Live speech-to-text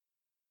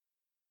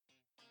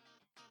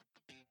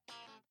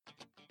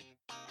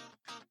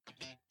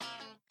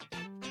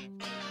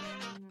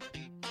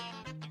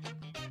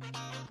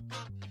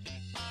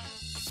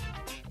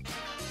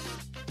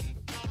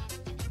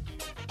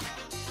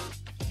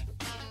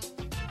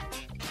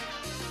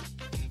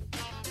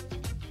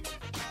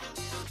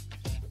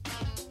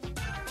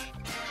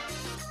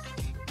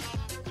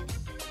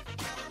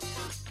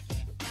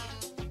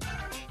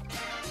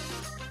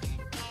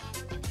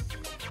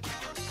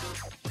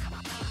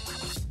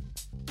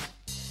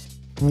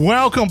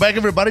Welcome back,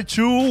 everybody,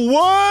 to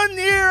 1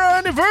 year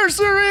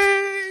anniversary.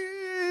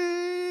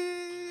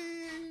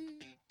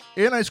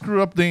 And I screwed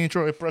up the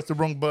intro. I pressed the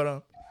wrong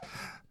button.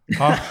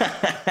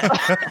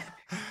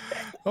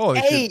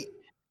 Holy shit.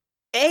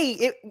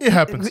 It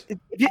happens.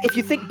 If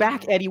you think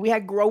back, Eddie, we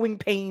had growing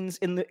pains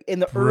in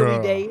the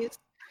early days.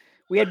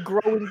 We had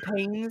growing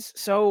pains,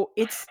 so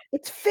it's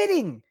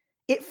fitting.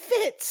 It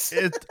fits.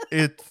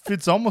 It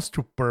fits almost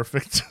too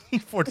perfect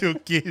for the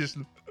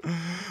occasion.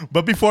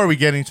 But before we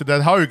get into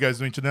that, how are you guys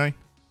doing today?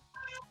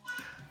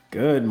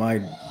 Good.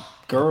 My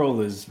girl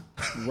is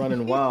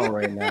running wild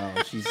right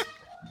now. She's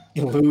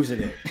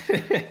losing it.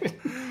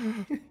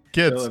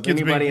 Kids, so if kids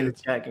anybody being in the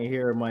kids. chat can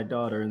hear my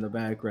daughter in the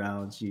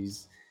background,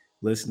 she's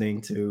listening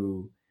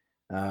to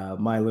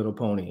My Little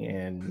Pony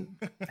and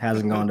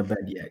hasn't gone to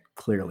bed yet,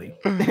 clearly.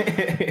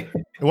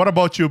 What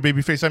about you,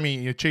 Babyface? I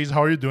mean, Chase,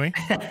 how are you doing?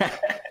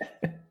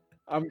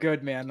 I'm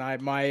good, man.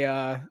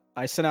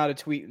 I sent out a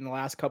tweet in the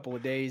last couple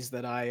of days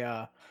that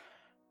I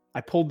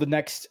pulled the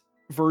next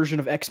version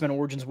of X-Men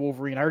Origins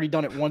Wolverine. I already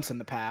done it once in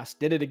the past.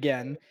 Did it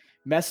again.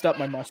 Messed up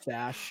my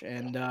mustache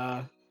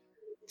and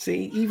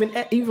see, even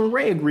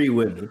Ray agreed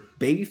with me.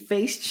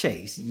 Babyface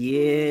Chase,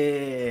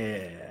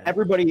 yeah.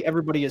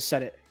 Everybody has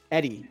said it.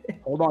 Eddie,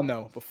 hold on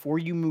though. Before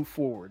you move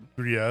forward,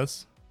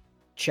 Yes.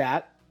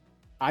 Chat,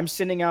 I'm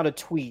sending out a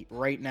tweet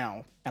right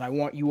now, and I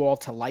want you all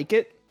to like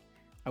it.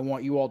 I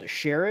want you all to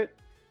share it,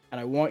 and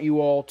I want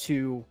you all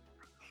to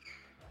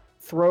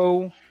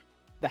throw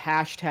the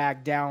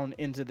hashtag down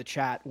into the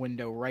chat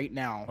window right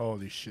now.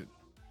 Holy shit.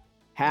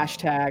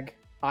 Hashtag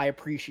I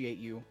appreciate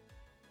you.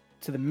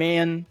 To the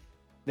man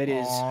that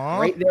is Aww.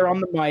 right there on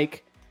the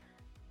mic,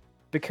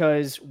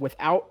 because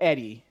without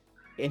Eddie,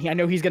 and I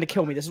know he's going to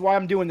kill me. This is why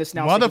I'm doing this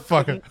now.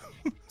 Motherfucker.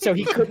 So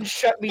he couldn't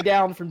shut me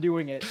down from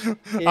doing it.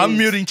 I'm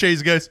muting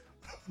Chase, guys.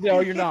 No,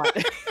 you're not.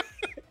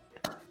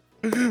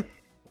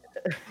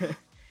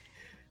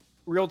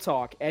 Real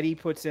talk. Eddie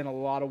puts in a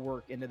lot of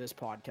work into this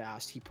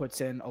podcast. He puts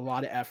in a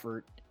lot of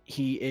effort.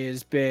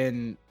 He's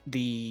been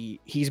the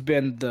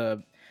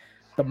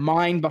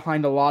mind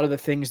behind a lot of the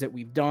things that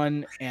we've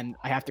done, and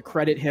I have to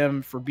credit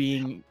him for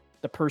being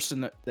the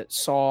person that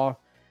saw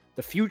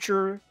the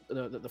future,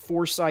 the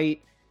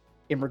foresight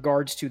in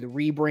regards to the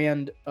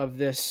rebrand of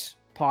this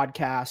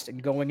podcast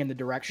and going in the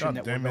direction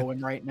that we're going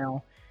right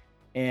now.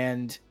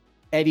 And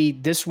Eddie,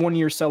 this 1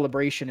 year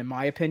celebration, in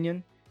my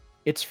opinion,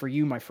 it's for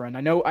you, my friend.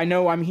 I know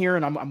I'm here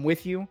and I'm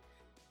with you,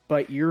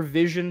 but your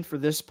vision for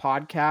this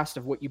podcast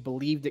of what you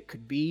believed it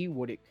could be,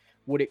 what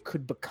it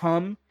could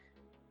become,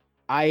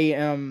 I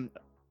am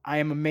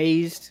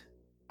amazed.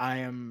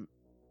 I'm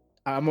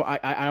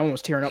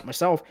almost tearing up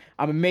myself.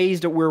 I'm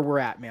amazed at where we're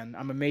at, man.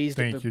 I'm amazed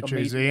at the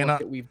amazing work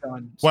that we've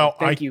done. So well,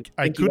 thank you.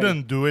 I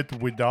couldn't do it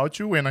without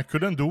you, and I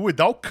couldn't do it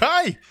without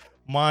Kai,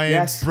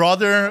 my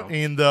brother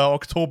in the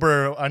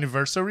October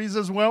anniversaries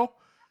as well.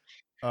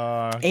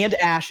 And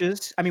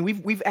Ashes. I mean,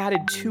 we've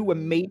added two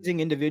amazing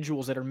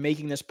individuals that are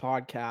making this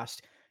podcast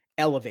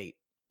elevate.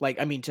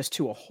 Like, I mean, just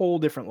to a whole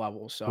different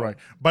level. So right.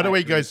 By the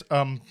way, guys,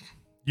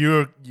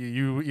 you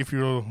if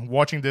you're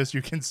watching this,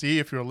 you can see,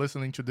 if you're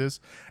listening to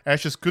this,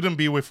 Ashes couldn't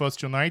be with us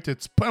tonight.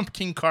 It's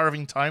pumpkin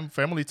carving time,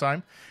 family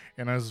time,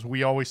 and as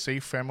we always say,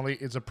 family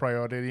is a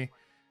priority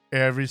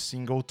every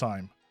single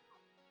time.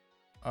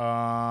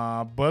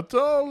 But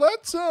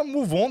let's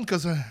move on,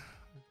 because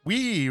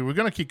we're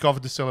gonna kick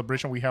off the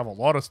celebration. We have a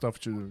lot of stuff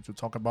to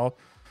talk about.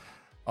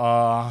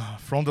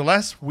 From the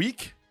last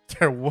week,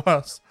 there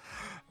was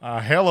a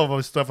hell of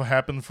a stuff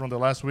happened from the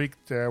last week.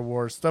 There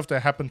were stuff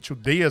that happened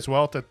today as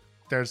well that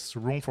there's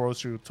room for us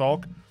to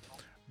talk.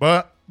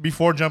 But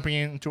before jumping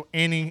into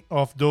any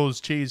of those,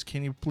 Chase,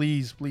 can you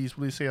please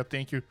say a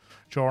thank you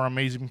to our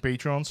amazing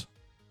patrons?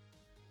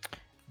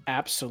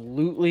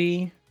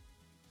 Absolutely.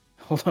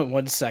 Hold on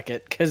one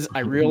second, because I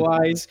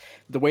realize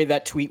the way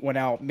that tweet went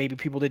out, maybe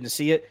people didn't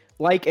see it.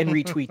 Like and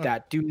retweet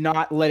that. Do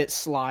not let it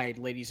slide,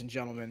 ladies and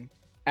gentlemen,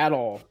 at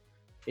all.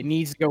 It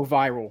needs to go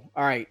viral.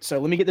 All right, so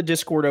let me get the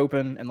Discord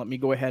open, and let me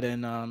go ahead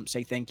and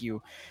say thank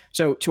you.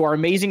 So to our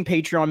amazing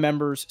Patreon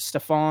members,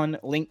 Stefan,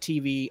 Link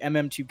TV,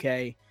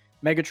 MM2K,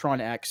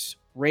 Megatron X,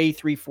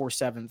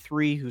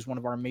 Ray3473, who's one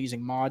of our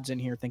amazing mods in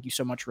here. Thank you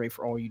so much, Ray,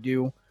 for all you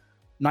do.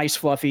 Nice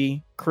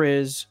Fluffy,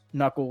 Kriz,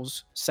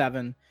 Knuckles,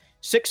 7,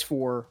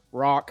 6-4,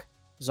 Rock,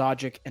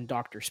 Zogic, and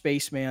Dr.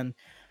 Spaceman.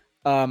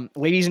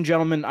 Ladies and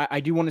gentlemen, I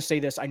do want to say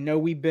this. I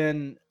know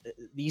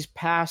these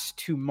past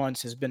 2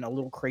 months has been a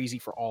little crazy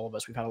for all of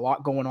us. We've had a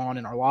lot going on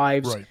in our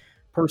lives,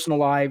 personal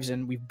lives,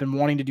 and we've been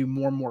wanting to do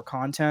more and more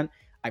content.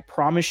 I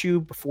promise you,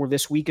 before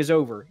this week is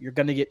over, you're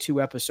going to get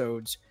 2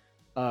 episodes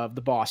of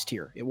the Boss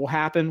Tier. It will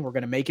happen. We're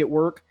going to make it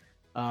work.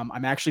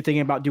 I'm actually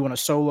thinking about doing a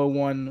solo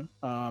one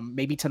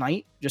maybe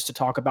tonight, just to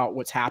talk about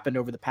what's happened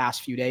over the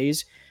past few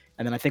days.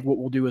 And then I think what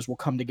we'll do is we'll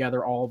come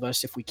together, all of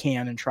us, if we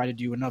can, and try to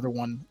do another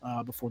one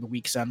before the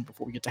week's end,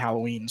 before we get to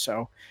Halloween.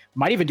 So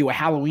might even do a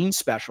Halloween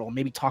special,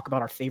 maybe talk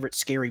about our favorite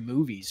scary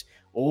movies.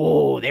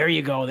 Oh, there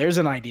you go. There's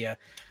an idea.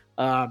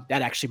 That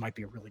actually might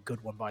be a really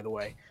good one, by the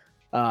way.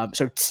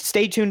 So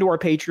stay tuned to our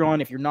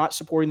Patreon. If you're not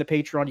supporting the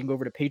Patreon, you can go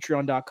over to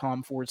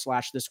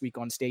patreon.com/This Week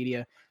on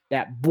Stadia.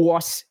 That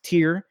boss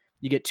tier,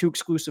 you get 2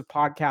 exclusive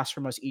podcasts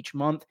from us each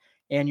month.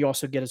 And you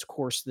also get, of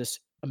course, this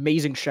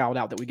amazing shout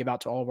out that we give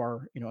out to all of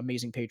our,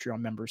 amazing Patreon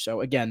members.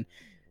 So again,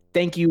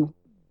 thank you.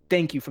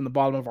 Thank you from the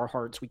bottom of our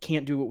hearts. We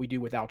can't do what we do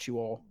without you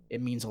all.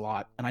 It means a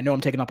lot. And I know I'm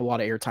taking up a lot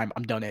of airtime.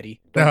 I'm done,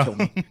 Eddie. Don't kill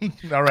me.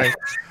 All right.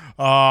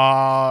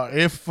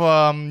 If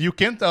you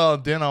can't,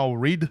 then I'll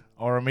read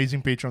our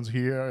amazing patrons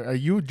here.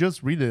 You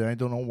just read it. I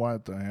don't know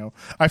what the hell.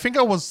 I think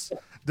I was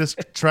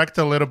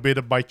distracted a little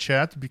bit by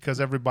chat because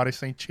everybody's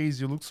saying,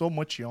 Chase, you look so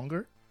much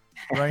younger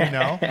right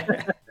now.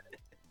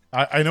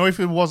 I know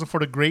if it wasn't for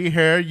the gray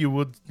hair, you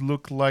would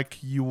look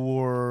like you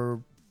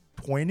were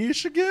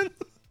 20-ish again.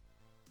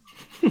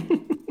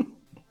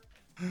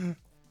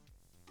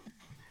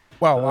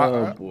 Wow.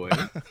 Oh boy.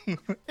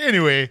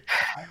 Anyway,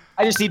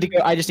 I just need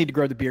to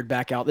grow the beard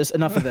back out.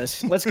 Enough of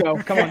this. Let's go.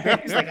 Come on.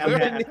 He's like,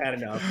 I've had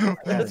enough.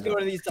 Let's go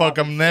to these fuck,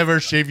 topics. I'm never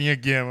shaving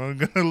again. I'm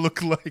gonna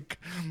look like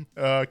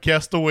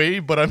Castaway,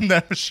 but I'm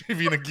never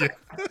shaving again.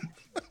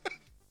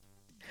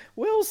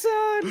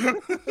 Wilson.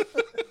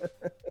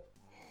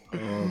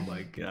 Oh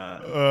my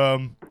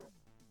god.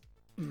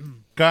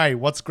 Guy,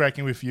 what's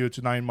cracking with you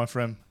tonight, my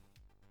friend?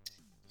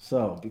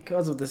 So,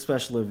 because of this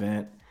special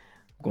event,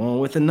 going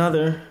with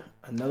another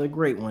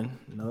great one,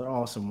 another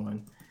awesome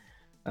one.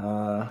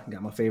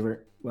 Got my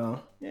favorite,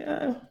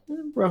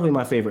 roughly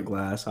my favorite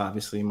glass,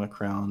 obviously my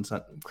Crowns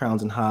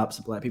and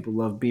Hops. Black people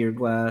love beer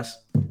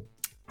glass.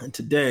 And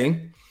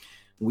today,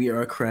 we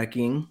are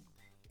cracking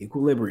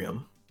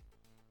Equilibrium.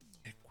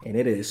 And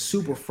it is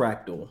Super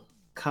Fractal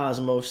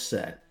Cosmos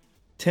Set,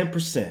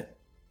 10%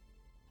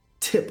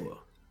 tipper.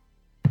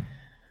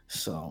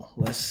 So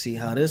let's see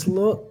how this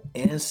look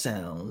and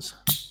sounds.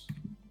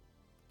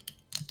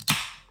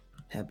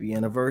 Happy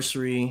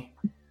anniversary.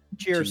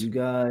 Cheers. To you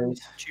guys.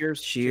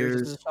 Cheers.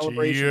 Cheers.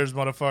 Cheers,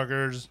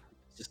 motherfuckers.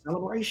 It's a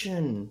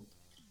celebration.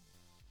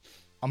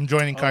 I'm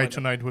joining Kai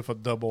tonight with a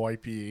double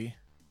IPA.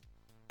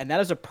 And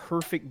that is a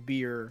perfect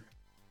beer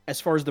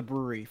as far as the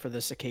brewery for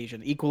this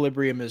occasion.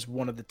 Equilibrium is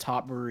one of the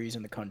top breweries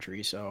in the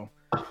country, so.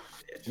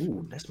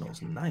 Ooh, that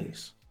smells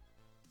nice.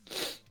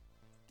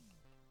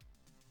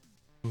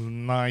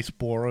 Nice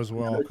pour as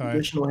well. Okay.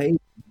 Traditional haze,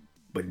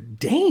 but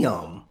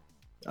damn.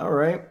 All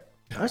right.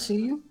 I see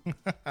you.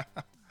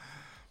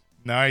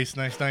 Nice.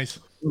 Yep.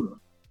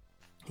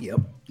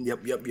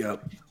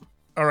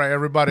 All right,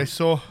 everybody.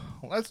 So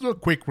let's do a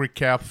quick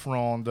recap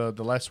from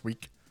the last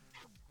week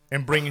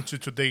and bring it to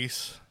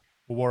today's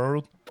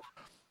world.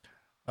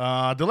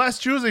 The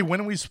last Tuesday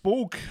when we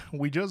spoke,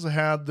 we just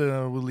had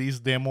the release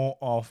demo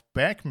of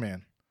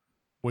Pac-Man,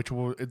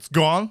 it's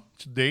gone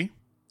today.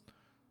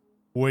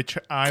 Which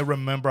I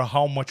remember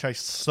how much I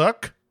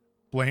suck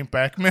playing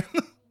Pac-Man.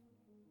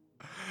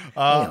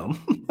 Damn,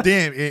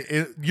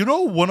 you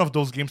know one of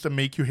those games that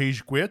make you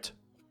rage quit?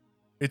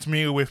 It's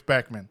me with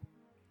Pac-Man.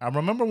 I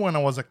remember when I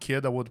was a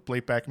kid, I would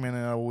play Pac-Man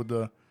and I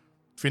would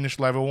finish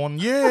level 1.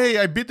 Yay,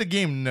 I beat the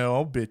game.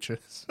 No,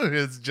 bitches.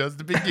 It's just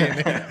the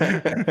beginning.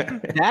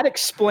 That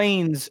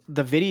explains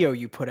the video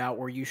you put out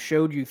where you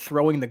showed you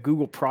throwing the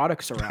Google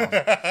products around.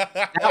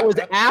 That was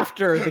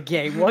after the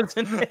game,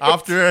 wasn't it?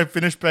 After I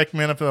finished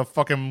Pac-Man, after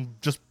fucking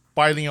just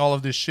piling all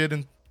of this shit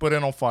and put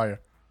it on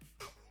fire.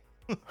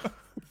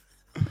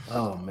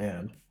 Oh,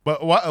 man.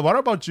 But what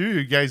about you?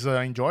 You guys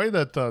enjoy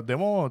that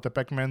demo, the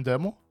Pac-Man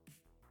demo?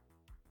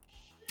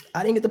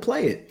 I didn't get to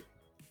play it.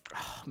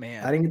 Oh,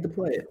 man. I didn't get to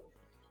play it.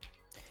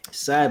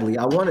 Sadly,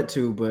 I wanted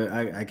to, but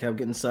I kept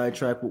getting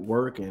sidetracked with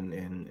work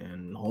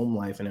and home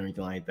life and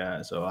everything like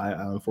that. So I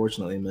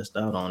unfortunately missed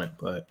out on it.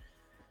 But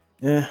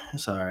yeah,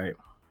 it's all right.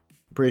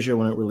 Pretty sure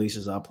when it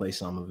releases, I'll play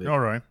some of it. All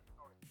right,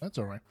 that's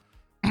all right.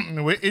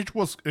 It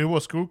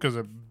was cool because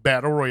a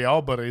battle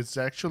royale, but it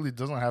actually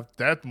doesn't have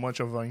that much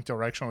of an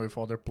interaction with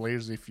other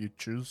players if you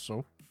choose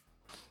so.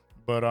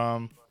 But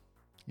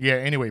yeah.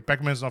 Anyway,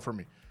 Pac-Man's not for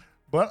me.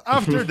 But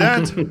after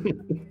that,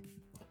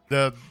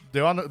 the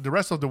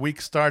rest of the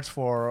week starts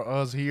for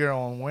us here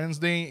on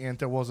Wednesday, and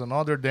there was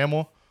another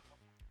demo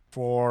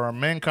for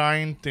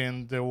Mankind,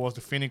 and there was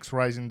the Phoenix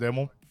Rising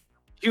demo.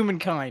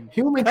 Humankind.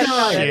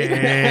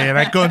 And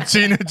I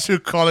continue to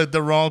call it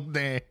the wrong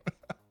name.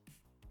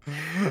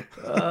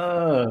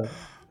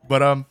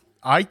 But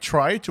I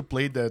tried to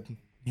play that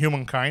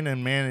Humankind,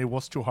 and man, it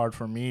was too hard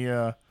for me.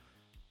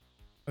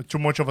 Too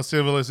much of a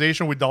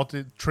civilization without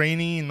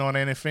training, not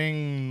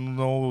anything,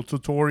 no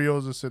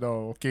tutorials. I said,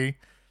 oh, okay.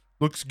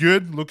 Looks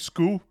good, looks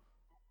cool.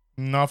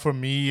 Not for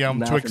me.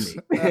 I'm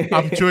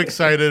too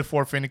excited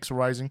for Phoenix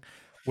Rising,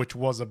 which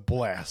was a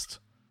blast.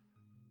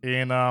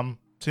 And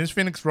since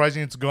Phoenix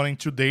Rising it's gone in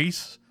 2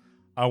 days,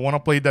 I want to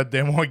play that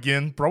demo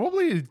again,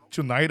 probably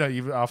tonight,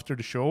 even after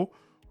the show,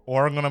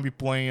 or I'm gonna be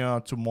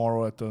playing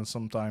tomorrow at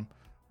some time.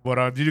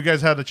 But did you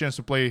guys have the chance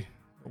to play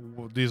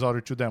these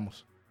other 2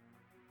 demos?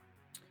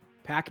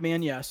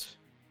 Pac-Man, yes,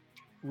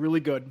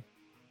 really good.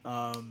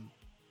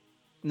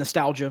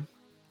 Nostalgia.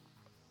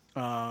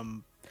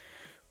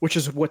 Which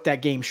is what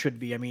that game should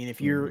be. I mean, if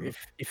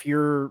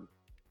you're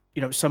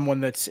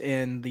someone that's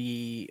in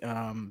if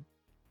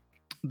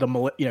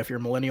you're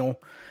a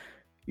millennial,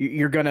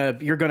 you're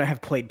gonna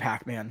have played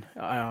Pac-Man.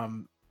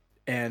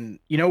 And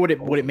you know what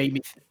it made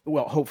me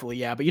well, hopefully,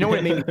 yeah. But you know what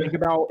it made me think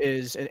about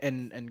is,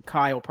 and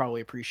Kai will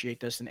probably appreciate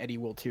this, and Eddie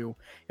will too.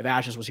 If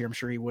Ashes was here, I'm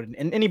sure he would,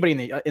 and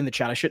anybody in the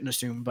chat, I shouldn't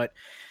assume, but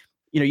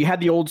you had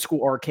the old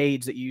school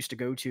arcades that you used to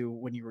go to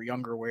when you were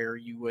younger, where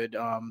you would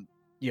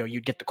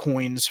you'd get the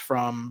coins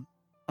from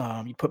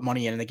you put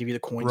money in and they give you the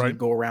coins, Right. and you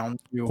go around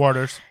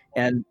Quarters.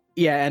 and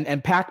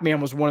and Pac-Man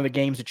was one of the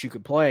games that you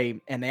could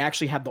play, and they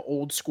actually had the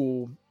old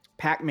school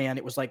Pac-Man.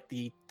 It was like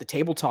the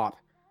tabletop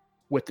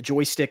with the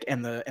joystick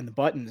and the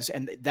buttons,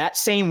 and that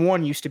same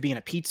one used to be in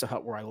a Pizza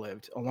Hut where I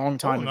lived a long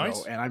time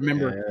ago. And I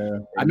remember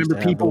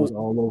people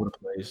all over the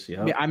place.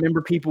 Yeah, I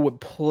remember people would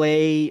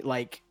play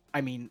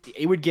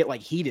it would get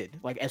heated,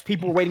 as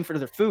people were waiting for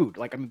their food.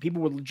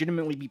 People would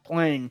legitimately be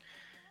playing,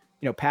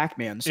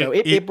 Pac-Man. So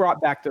it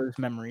brought back those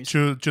memories.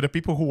 To the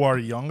people who are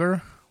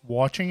younger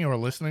watching or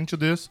listening to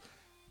this,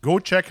 go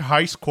check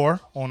High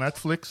Score on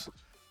Netflix,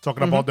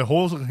 talking about the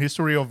whole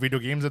history of video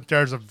games, and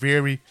there's a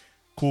very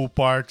cool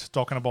part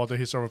talking about the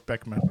history of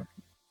Pac-Man.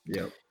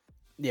 Yep.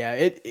 Yeah,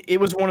 it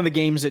was one of the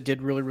games that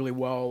did really, really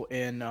well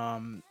in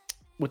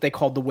what they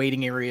called the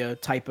waiting area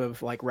type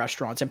of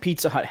restaurants. And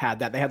Pizza Hut had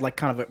that. They had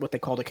kind of what they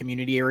called a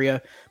community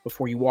area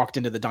before you walked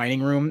into the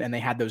dining room, and they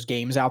had those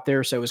games out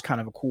there. So it was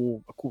kind of a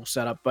cool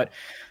setup. But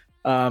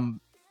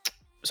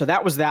so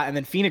that was that. And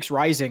then Phoenix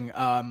Rising,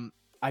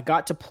 I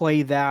got to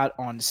play that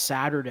on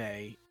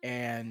Saturday,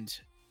 and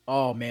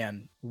oh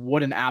man,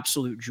 what an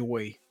absolute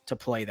joy to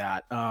play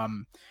that.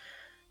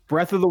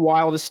 Breath of the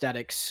Wild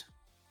aesthetics,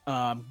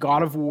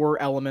 God of War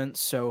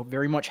elements, so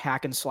very much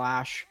hack and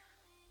slash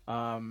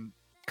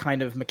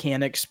kind of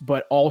mechanics,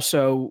 but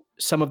also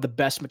some of the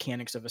best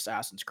mechanics of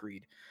Assassin's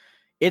Creed.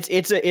 It's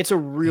a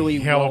really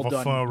hell well of a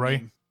done fun, game.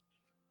 right?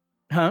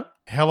 Huh?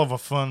 Hell of a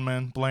fun,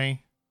 man, playing.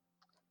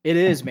 It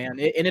is, man,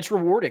 and it's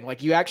rewarding.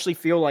 You actually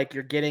feel like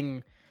you're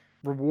getting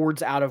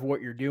rewards out of what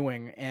you're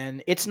doing,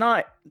 and it's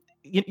not.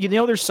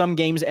 There's some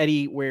games,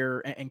 Eddie,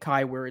 and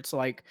Kai, where it's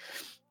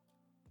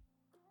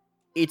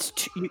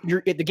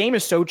the game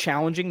is so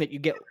challenging that you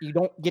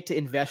don't get to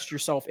invest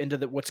yourself into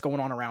what's going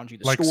on around you.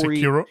 The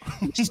story, Sekiro.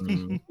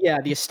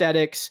 the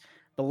aesthetics,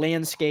 the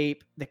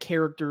landscape, the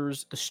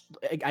characters.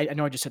 I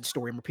know I just said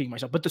story. I'm repeating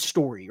myself, but the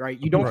story, right?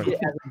 You don't get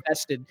as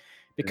invested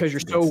because you're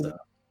so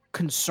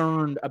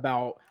concerned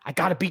about I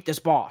got to beat this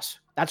boss.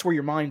 That's where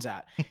your mind's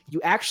at.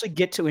 You actually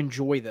get to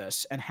enjoy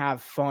this and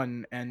have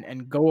fun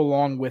and go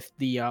along with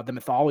the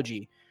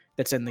mythology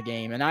that's in the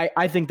game, and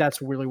I think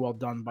that's really well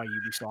done by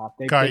Ubisoft.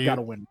 They got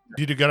to win.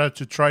 Did you get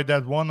to try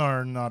that one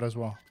or not as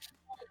well?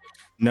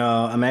 No,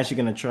 I'm actually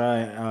gonna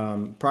try.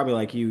 Probably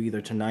like you,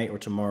 either tonight or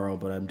tomorrow.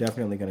 But I'm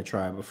definitely gonna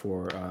try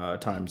before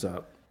time's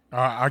up.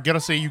 I gotta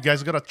say, you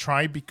guys gotta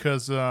try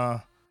because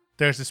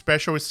there's a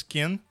special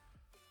skin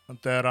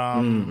that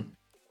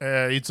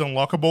it's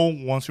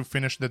unlockable once you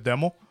finish the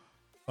demo.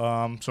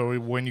 So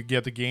when you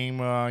get the game,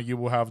 you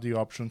will have the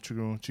option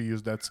to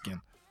use that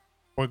skin.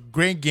 But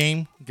great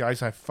game,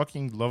 guys. I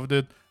fucking loved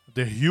it.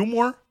 The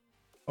humor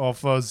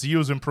of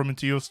Zeus and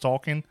Prometheus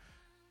talking,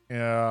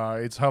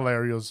 it's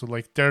hilarious.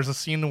 There's a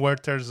scene where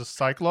there's a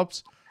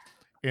Cyclops,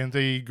 and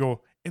they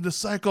go, and the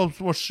Cyclops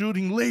was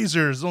shooting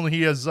lasers, only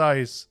he has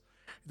eyes.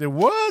 They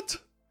what?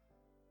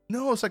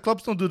 No,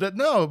 Cyclops don't do that.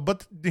 No,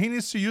 but he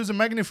needs to use a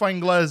magnifying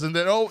glass, and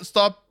then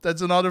stop,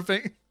 that's another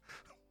thing.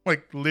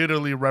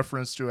 Literally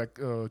reference to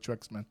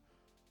X-Men.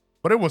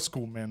 But it was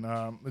cool,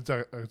 man. It's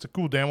a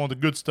cool demo. The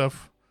good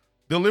stuff.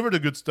 Deliver the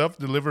good stuff.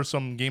 Deliver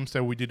some games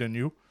that we didn't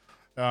know.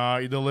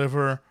 It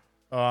deliver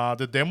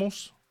the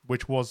demos,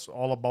 which was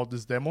all about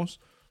these demos.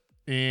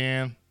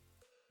 And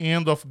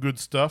end of good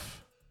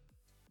stuff.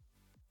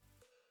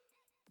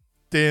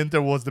 Then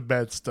there was the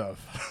bad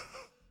stuff.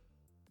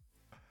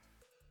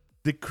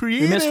 The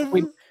creative...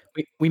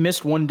 We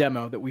missed one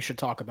demo that we should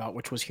talk about,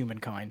 which was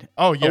Humankind.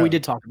 Oh, yeah. Oh, we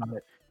did talk about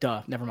it.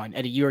 Duh, never mind.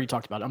 Eddie, you already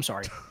talked about it. I'm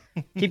sorry.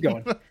 Keep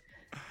going.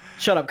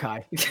 Shut up,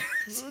 Kai.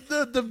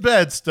 the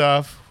bad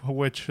stuff,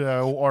 which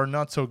are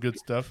not so good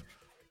stuff.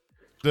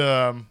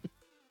 The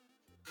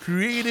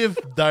creative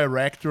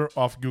director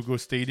of Google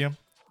Stadia,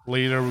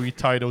 later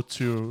retitled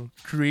to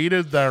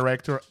creative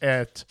director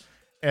at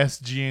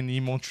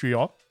SGNE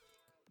Montreal.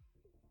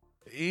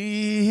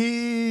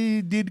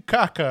 He did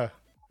caca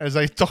as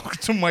I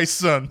talked to my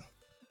son.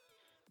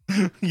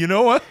 You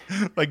know what?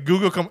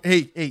 Google come,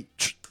 hey,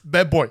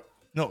 bad boy.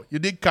 No, you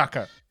did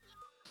caca.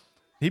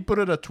 He put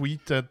out a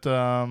tweet that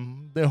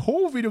the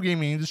whole video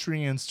game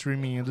industry and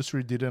streaming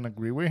industry didn't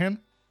agree with him.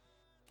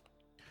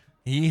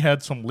 He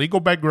had some legal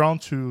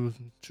background to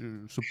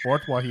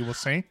support what he was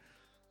saying,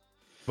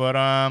 but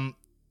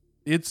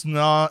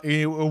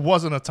it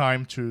wasn't a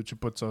time to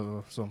put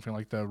something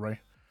like that, right?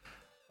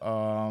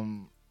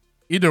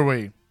 Either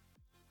way,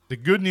 the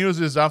good news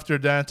is after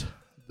that,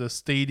 the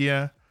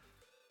Stadia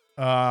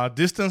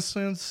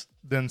distances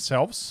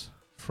themselves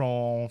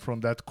from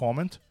that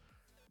comment,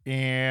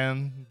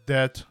 and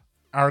that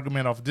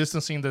argument of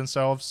distancing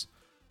themselves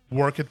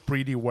worked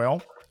pretty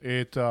well.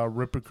 It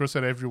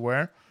repercussed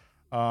everywhere.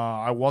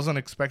 I wasn't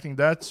expecting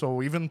that.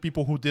 So even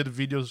people who did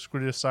videos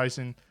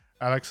criticizing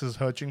Alexis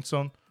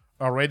Hutchinson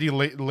already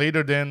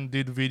later then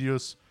did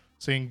videos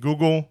saying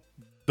Google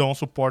don't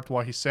support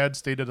what he said,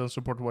 Stadia don't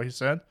support what he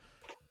said.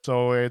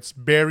 So it's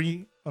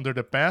buried under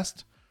the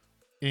past.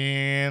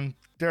 And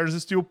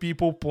there's still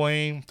people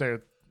playing.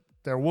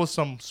 There was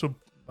some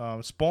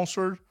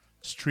sponsored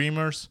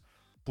streamers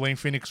playing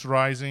Phoenix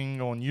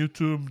Rising on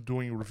YouTube,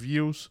 doing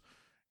reviews.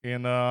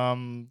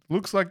 And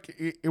looks like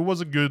it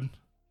was a good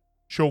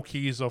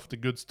showcase of the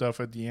good stuff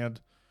at the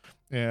end.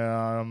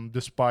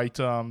 Despite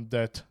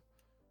that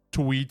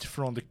tweet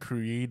from the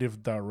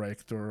creative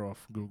director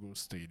of Google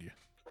Stadia.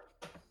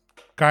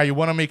 Kai, you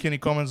want to make any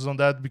comments on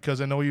that? Because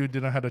I know you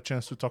didn't have a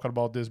chance to talk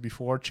about this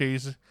before.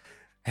 Chase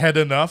had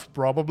enough,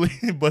 probably,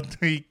 but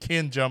he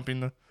can jump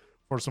in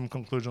for some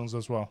conclusions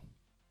as well.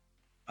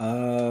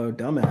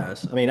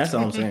 Dumbass. I mean, that's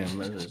all I'm saying.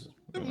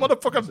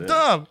 Motherfucker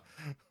dumb.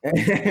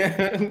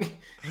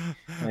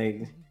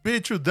 Like,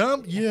 bitch, you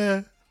dumb?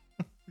 Yeah.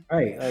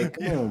 Right, like,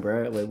 come on,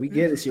 bro. Like, we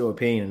get it's your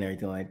opinion and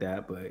everything like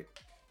that, but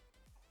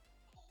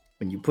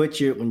when you put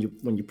your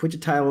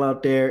title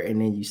out there and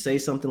then you say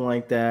something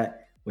like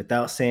that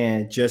without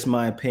saying just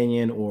my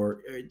opinion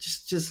or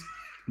just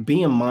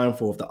being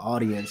mindful of the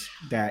audience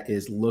that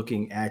is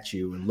looking at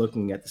you and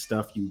looking at the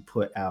stuff you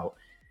put out,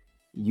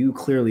 you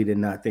clearly did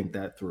not think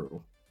that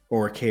through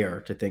or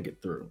care to think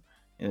it through.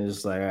 And it's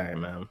just like, all right,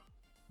 man,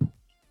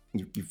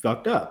 you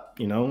fucked up.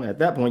 You know, at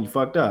that point you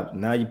fucked up.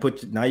 Now you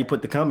put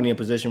the company in a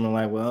position where,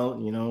 like, well,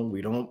 you know,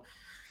 we don't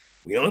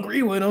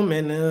agree with them,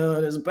 and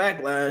there's a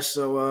backlash.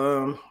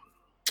 So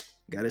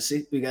gotta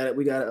see, we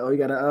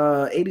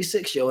gotta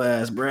 86 your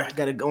ass, bruh.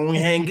 Gotta go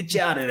ahead and get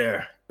you out of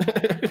there.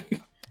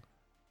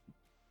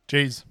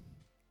 Jeez.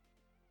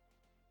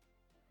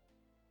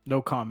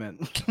 No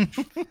comment.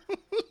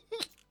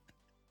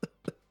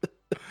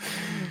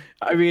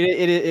 I mean,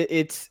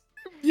 it's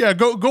yeah.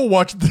 Go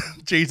watch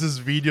Chase's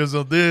videos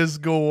on this.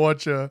 Go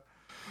watch,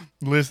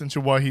 listen to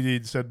what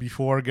he said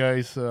before,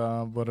 guys.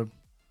 But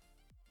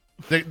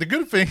the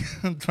good thing,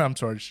 I'm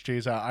sorry,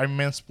 Chase. I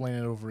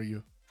mansplained it over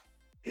you.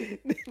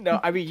 No,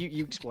 I mean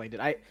you explained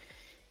it.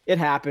 It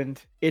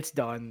happened. It's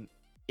done.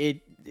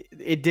 It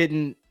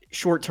didn't.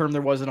 Short term,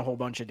 there wasn't a whole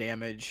bunch of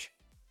damage.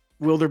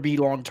 Will there be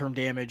long term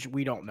damage?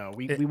 We don't know.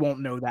 We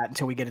won't know that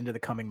until we get into the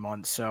coming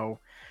months. So,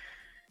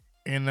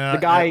 and the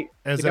guy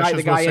ended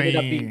up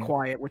saying, being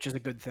quiet, which is a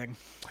good thing.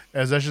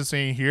 As Ash is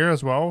saying here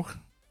as well,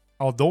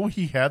 although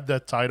he had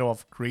that title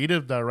of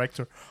creative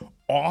director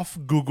off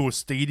Google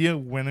Stadia,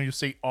 when you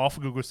say off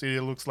Google Stadia,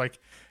 it looks like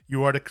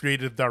you are the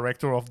creative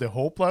director of the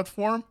whole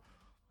platform.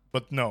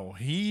 But no,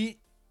 he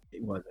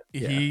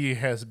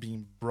has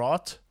been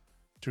brought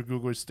to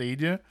Google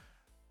Stadia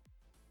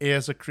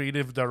as a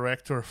creative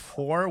director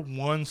for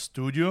one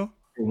studio.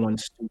 Yeah.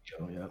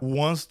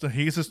 Once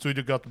his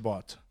studio got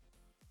bought.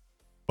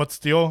 But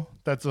still,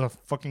 that's a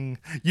fucking...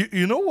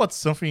 You know what's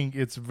something?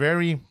 It's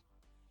very...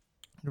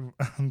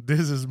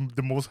 This is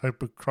the most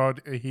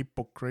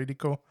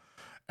hypocritical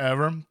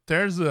ever.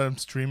 There's a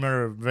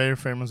streamer, a very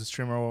famous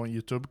streamer on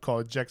YouTube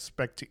called Jack.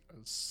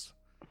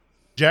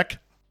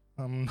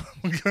 I'm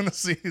gonna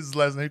say his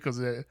last name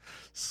because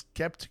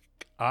Skeptic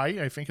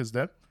I think is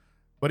that.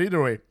 But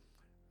either way,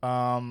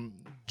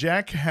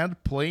 Jack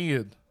had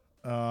played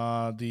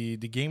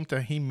the game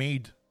that he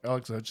made,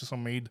 Alex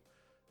Hutchinson made,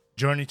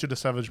 Journey to the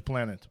Savage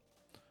Planet.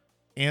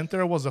 And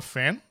there was a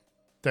fan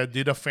that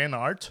did a fan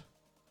art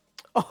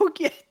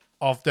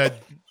of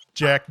that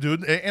Jack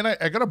dude. And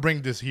I gotta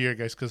bring this here,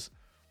 guys, because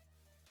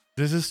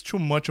this is too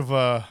much of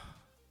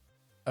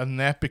an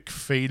epic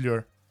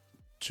failure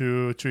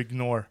to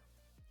ignore.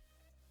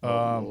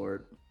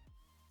 Lord.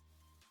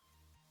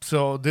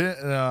 So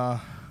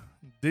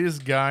this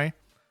guy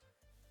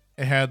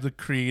had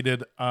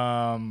created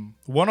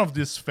one of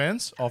these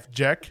fans of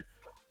Jack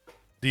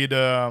did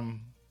a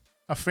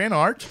fan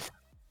art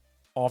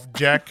of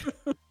Jack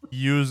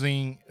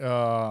using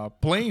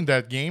playing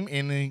that game,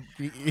 and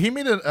he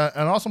made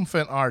an awesome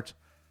fan art.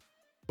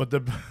 But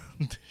the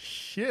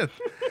shit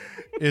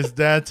is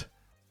that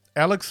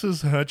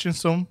Alexis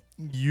Hutchinson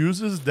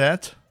uses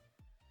that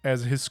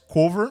as his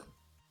cover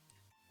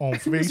on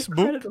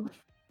Facebook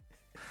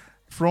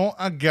from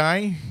a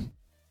guy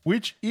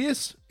which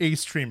is a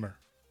streamer.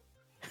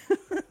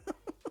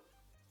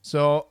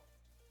 So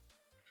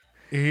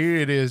here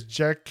it is,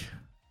 Jack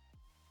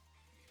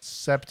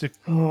Septic.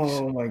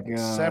 Oh my god.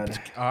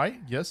 Septic Eye,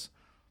 yes.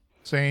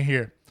 Saying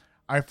here,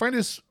 I find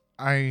this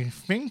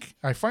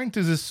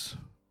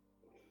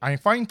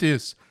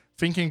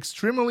thinking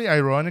extremely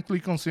ironically,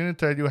 considering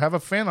that you have a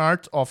fan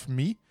art of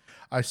me,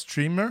 a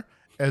streamer,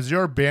 as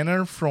your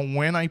banner from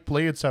when I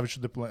played Journey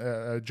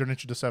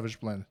to the Savage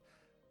Planet.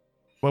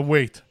 But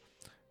wait,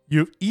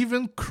 you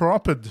even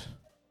cropped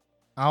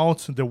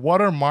out the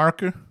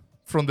watermark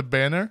from the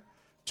banner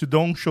to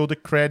don't show the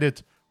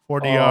credit for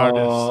the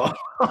artist.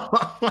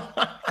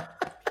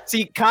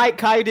 See,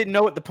 Kai didn't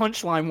know what the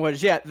punchline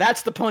was yet.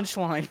 That's the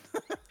punchline.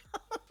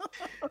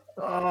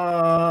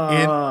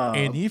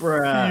 And if you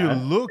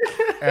bruh. look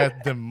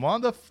at the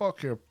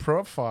motherfucker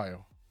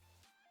profile,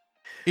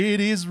 it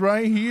is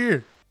right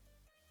here.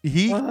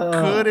 He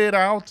cut it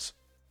out.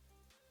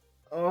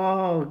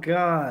 Oh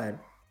God.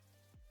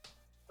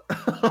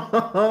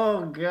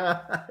 Oh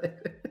God.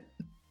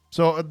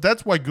 So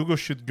that's why Google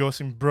should go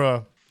saying,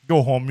 bruh,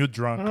 go home, you're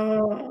drunk.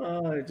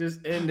 Oh,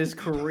 just end his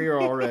career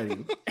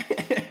already.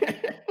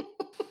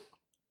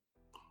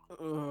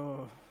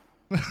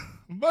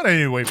 But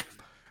anyway,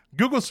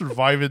 Google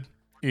survived it.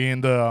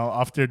 And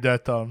after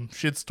that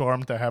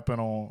shitstorm that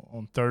happened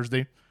on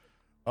Thursday,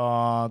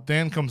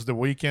 then comes the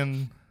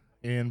weekend,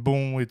 and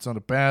boom, it's on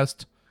the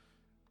past.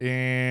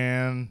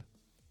 And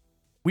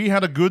we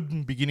had a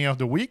good beginning of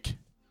the week.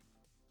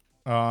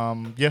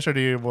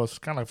 Yesterday it was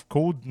kind of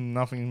cold,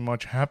 nothing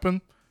much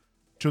happened.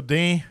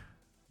 Today,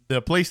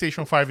 the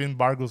PlayStation 5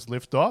 embargoes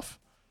lift off.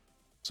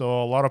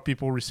 So a lot of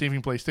people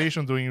receiving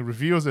PlayStation, doing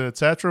reviews,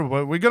 etc.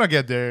 But we're gonna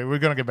get there. We're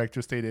gonna get back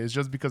to Stadia. It's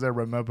just because I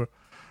remember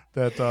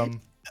that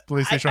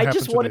PlayStation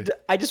happened today.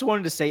 I just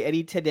wanted to say,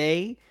 Eddie,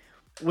 today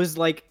was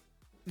like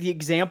the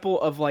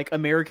example of like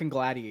American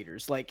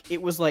Gladiators. Like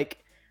it was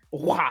like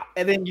wow,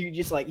 and then you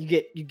just like you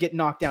get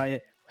knocked down,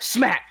 and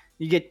smack.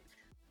 You get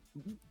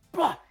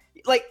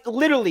like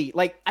literally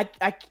like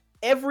I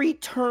every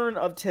turn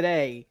of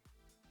today.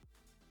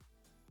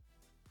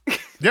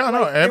 Yeah, like,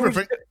 no,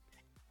 everything.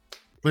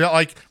 Yeah,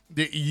 like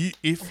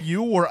if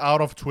you were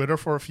out of Twitter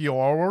for a few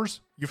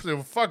hours, you say,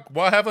 "Fuck,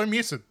 what have I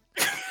missed?"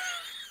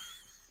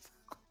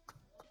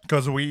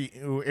 Because we're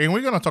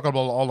gonna talk about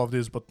all of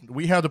this, but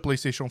we had the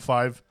PlayStation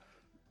 5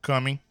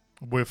 coming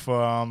with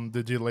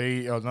the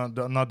delay,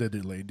 not the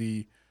delay,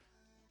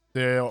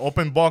 the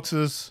open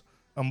boxes,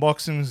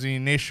 unboxings, the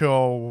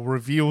initial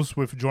reviews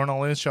with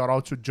journalists. Shout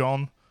out to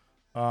John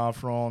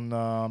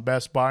from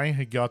Best Buy.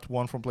 He got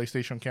one from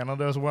PlayStation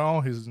Canada as well.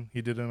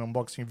 He did an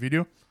unboxing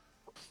video.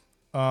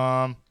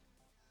 But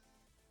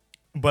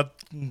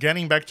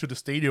getting back to the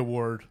Stadia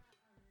world,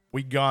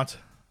 we got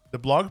the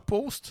blog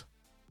post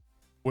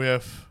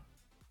with.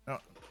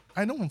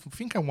 I don't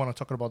think I want to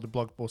talk about the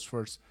blog post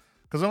first,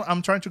 because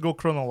I'm trying to go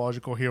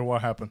chronological here.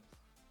 What happened?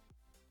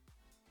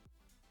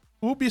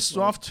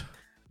 Ubisoft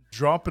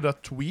dropped a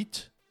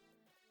tweet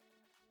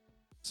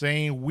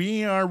saying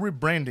we are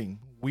rebranding.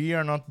 We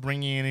are not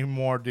bringing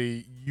anymore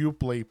the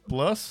Uplay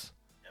Plus.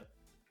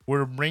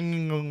 We're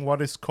bringing what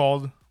is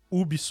called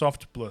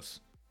Ubisoft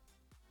Plus.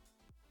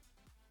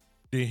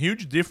 The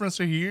huge difference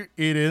here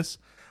it is,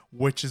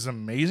 which is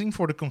amazing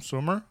for the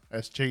consumer,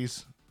 as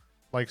Chase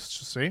likes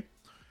to say.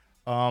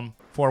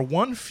 For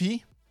one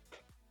fee,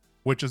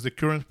 which is the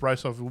current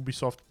price of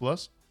Ubisoft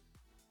Plus,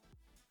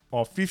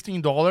 of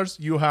 $15,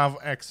 you have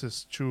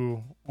access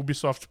to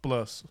Ubisoft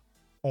Plus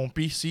on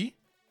PC.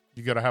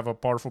 You gotta have a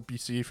powerful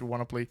PC if you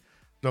want to play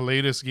the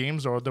latest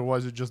games, or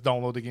otherwise you just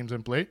download the games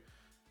and play.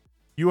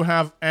 You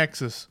have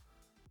access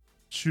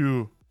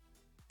to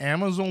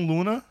Amazon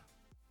Luna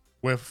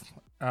with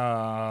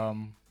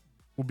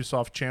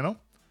Ubisoft channel,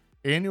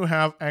 and you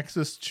have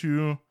access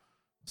to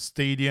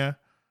Stadia.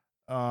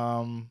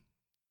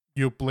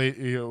 You play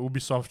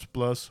Ubisoft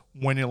Plus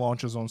when it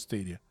launches on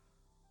Stadia.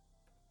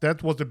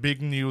 That was the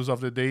big news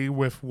of the day.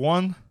 With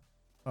one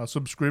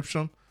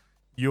subscription,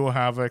 you'll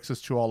have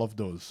access to all of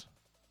those.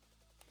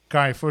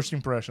 Kai, first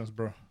impressions,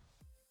 bro.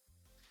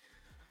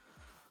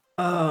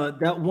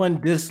 That one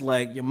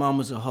dislike, your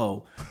mama's a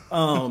hoe.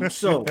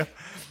 So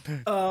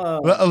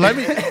let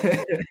me.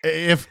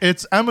 If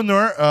it's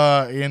Amanur,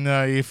 and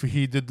if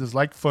he did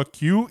dislike,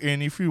 fuck you.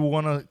 And if you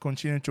want to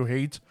continue to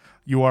hate,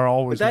 you are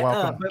always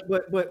welcome.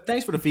 But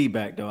thanks for the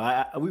feedback,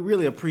 though. We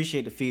really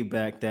appreciate the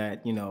feedback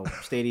that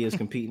Stadia is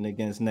competing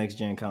against next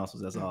gen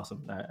consoles. That's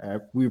awesome.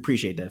 We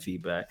appreciate that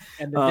feedback.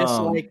 And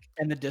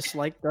the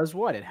dislike does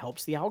what? It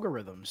helps the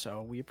algorithm,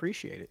 so we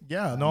appreciate it.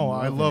 Yeah, no,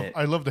 I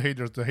love the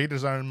haters. The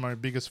haters are my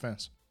biggest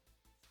fans.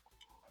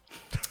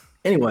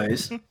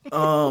 Anyways,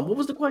 what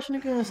was the question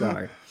again?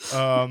 Sorry.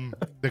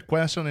 The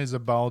question is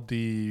about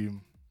the.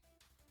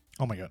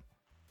 Oh my god.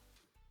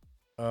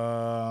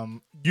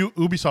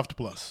 Ubisoft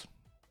Plus.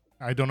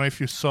 I don't know if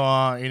you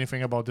saw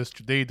anything about this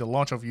today. The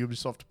launch of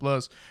Ubisoft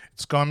Plus.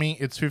 It's coming.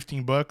 It's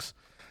 $15,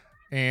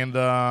 and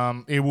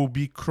it will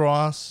be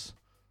cross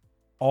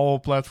all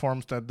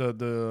platforms that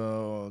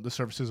the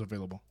service is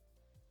available.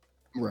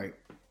 Right.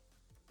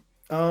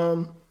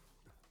 I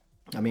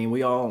mean,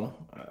 we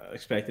all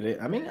expected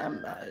it. I mean,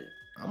 I'm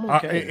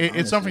okay.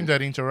 It's something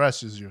that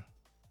interests you.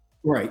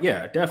 Right.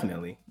 Yeah.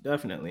 Definitely.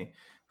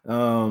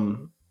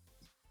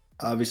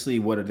 Obviously,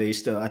 what are they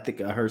still? I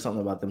think I heard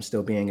something about them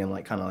still being in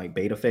kind of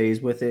beta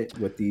phase with it.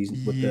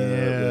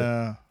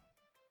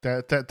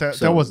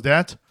 That was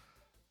that.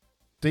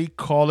 They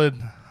call it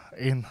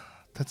in.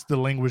 That's the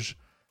language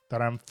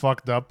that I'm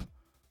fucked up.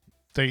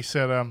 They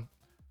said I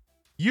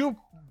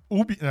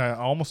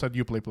almost said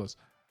Uplay Plus.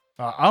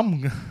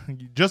 I'm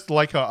just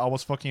like I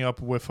was fucking up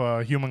with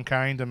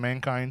humankind and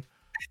mankind.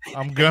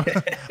 I'm gonna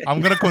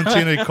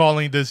continue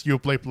calling this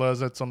Uplay Plus.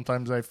 That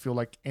sometimes I feel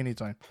like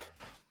anytime.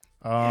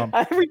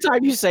 Every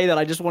time you say that,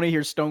 I just want to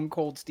hear Stone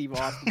Cold Steve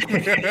Austin.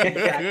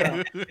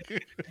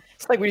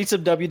 It's like we need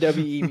some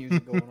WWE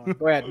music going on.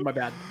 Go ahead, my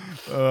bad.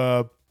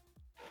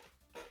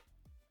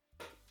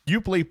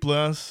 Uplay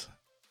Plus,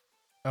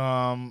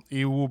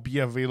 it will be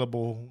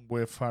available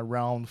with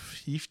around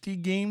 50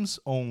 games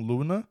on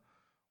Luna,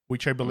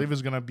 which I believe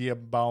is going to be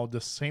about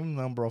the same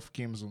number of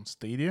games on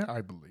Stadia,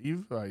 I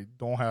believe. I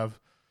don't have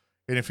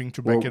anything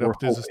to back it up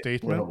this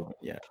statement.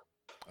 Yeah.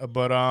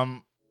 But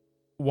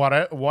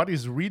what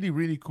is really,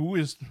 really cool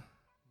is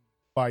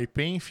by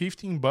paying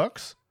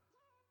 $15,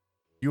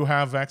 you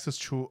have access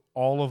to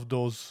all of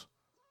those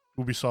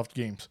Ubisoft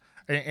games.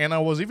 And I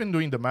was even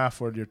doing the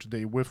math earlier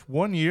today. With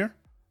 1 year,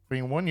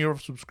 paying 1 year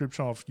of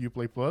subscription of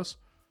Uplay Plus,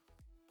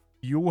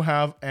 you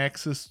have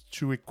access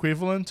to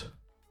equivalent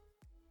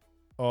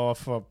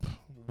of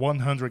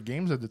 100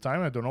 games at the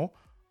time, I don't know,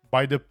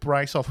 by the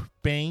price of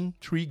paying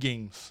 3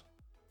 games.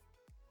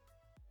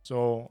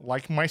 So,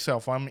 like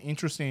myself, I'm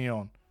interested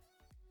in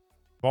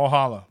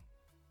Valhalla,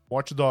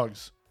 Watch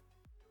Dogs,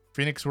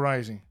 Phoenix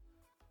Rising,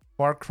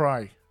 Far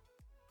Cry,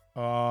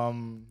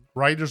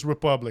 Riders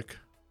Republic,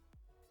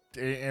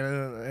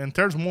 and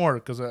there's more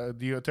because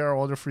there are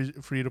other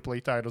free-to-play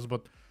titles,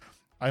 but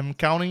I'm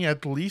counting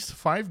at least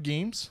 5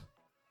 games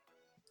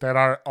that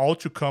are all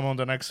to come on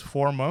the next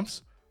 4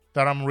 months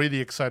that I'm really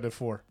excited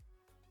for.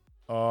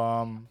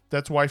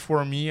 That's why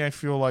for me, I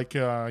feel like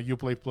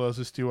Uplay Plus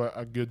is still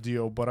a good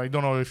deal, but I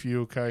don't know if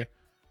you, Kai.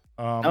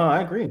 No,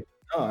 I agree.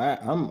 No,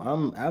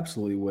 I'm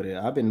absolutely with it.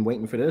 I've been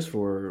waiting for this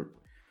for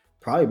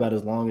probably about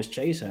as long as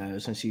Chase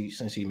has since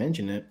he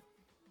mentioned it.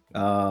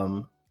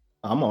 I'm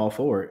all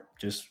for it.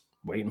 Just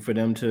waiting for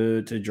them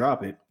to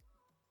drop it.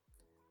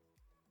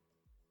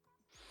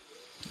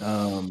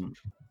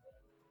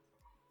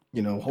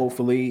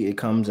 Hopefully it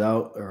comes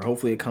out, or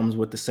hopefully it comes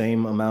with the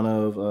same amount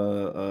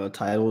of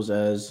titles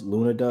as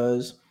Luna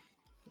does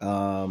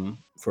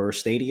for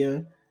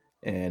Stadia.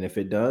 And if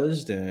it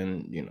does,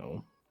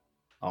 then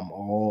I'm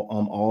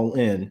all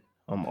in.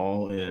 I'm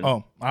all in.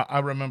 Oh, I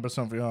remember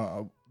something.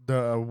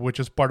 Which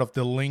is part of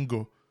the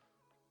lingo.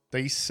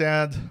 They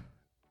said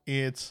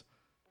it's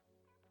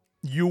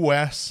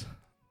US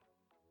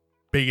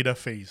beta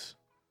phase.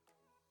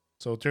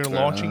 So they're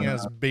launching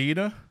as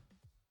beta.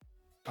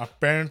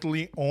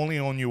 Apparently only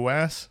on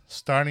US,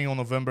 starting on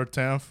November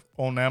 10th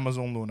on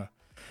Amazon Luna.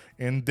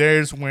 And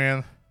there's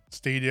when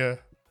Stadia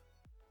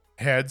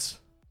heads,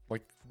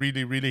 like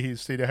really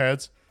Stadia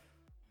heads.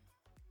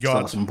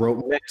 Saw some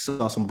broke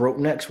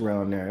necks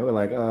around there. We're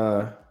like,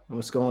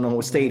 what's going on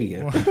with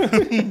Stadia?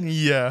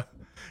 Yeah.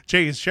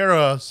 Chase, share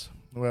us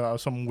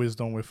some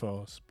wisdom with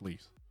us,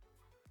 please.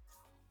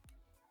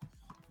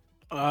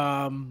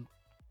 I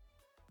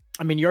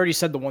mean, you already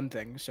said the one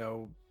thing,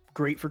 so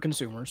great for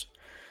consumers.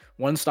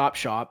 One-stop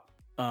shop,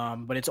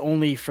 but it's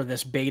only for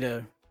this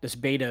beta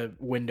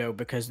window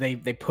because they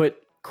put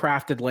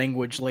crafted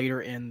language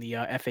later in the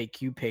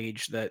FAQ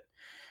page that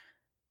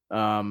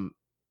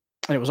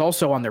and it was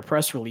also on their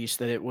press release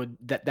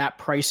that that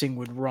pricing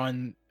would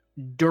run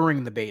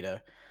during the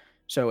beta.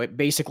 So it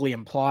basically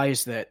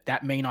implies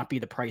that may not be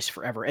the price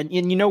forever. And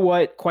you know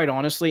what? Quite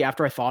honestly,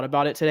 after I thought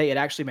about it today, it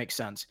actually makes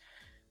sense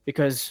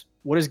because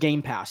what does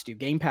Game Pass do?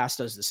 Game Pass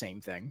does the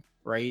same thing,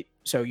 right?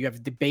 So you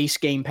have the base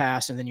Game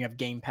Pass and then you have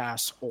Game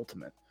Pass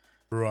Ultimate.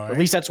 Right. Or at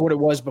least that's what it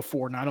was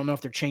before. And I don't know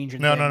if they're changing.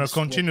 No.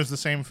 Continues the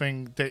same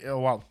thing.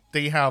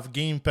 They have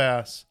Game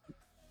Pass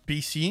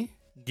PC,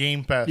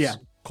 Game Pass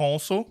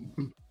console.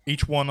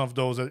 Each one of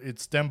those,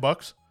 it's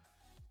 $10.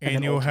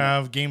 And you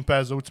have Game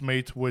Pass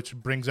Ultimate, which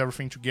brings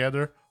everything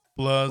together,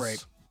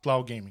 plus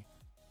cloud gaming.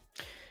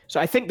 So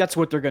I think that's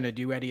what they're going to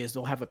do, Eddie, is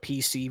they'll have a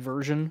PC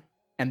version,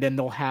 and then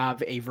they'll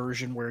have a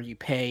version where you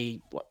pay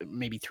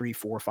maybe $3,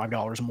 $4,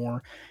 $5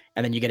 more,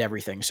 and then you get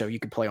everything. So you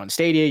can play on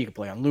Stadia, you can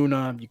play on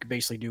Luna, you can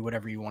basically do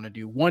whatever you want to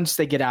do once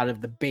they get out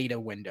of the beta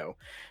window.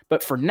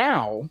 But for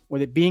now,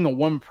 with it being a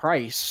one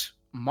price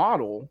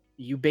model,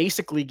 you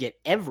basically get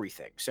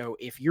everything. So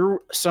if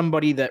you're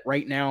somebody that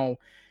right now,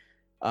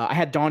 I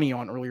had Donnie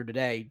on earlier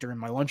today during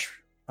my lunch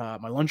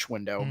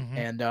window,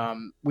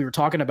 and we were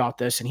talking about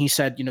this, and he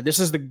said, this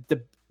is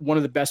the one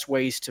of the best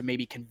ways to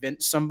maybe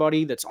convince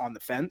somebody that's on the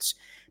fence,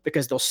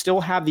 because they'll still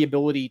have the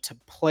ability to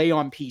play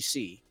on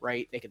PC,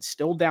 right? They can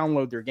still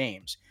download their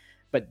games,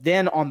 but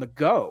then on the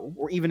go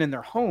or even in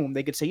their home,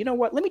 they could say, you know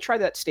what, let me try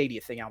that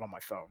Stadia thing out on my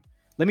phone.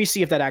 Let me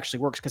see if that actually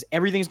works, because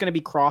everything's going to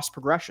be cross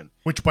progression.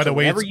 Which, by the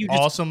way, it's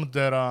awesome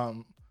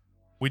that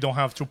we don't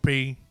have to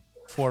pay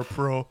for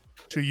Pro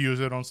to use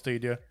it on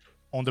Stadia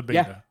on the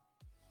beta.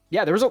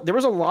 Yeah, there was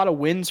a lot of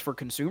wins for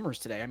consumers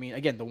today. I mean,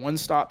 again, the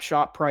one-stop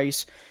shop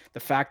price, the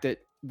fact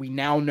that we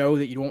now know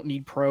that you don't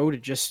need Pro to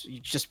just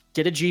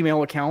get a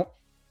Gmail account,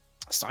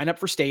 sign up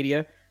for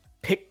Stadia,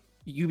 pick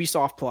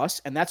Ubisoft Plus,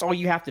 and that's all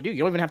you have to do. You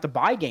don't even have to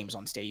buy games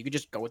on Stadia. You could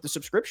just go with the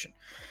subscription.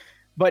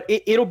 But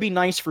it'll be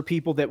nice for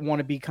people that want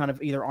to be kind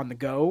of either on the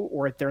go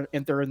or if they're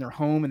in their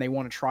home and they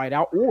want to try it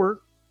out.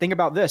 Or think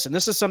about this, and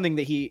this is something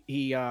that he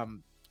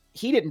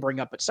didn't bring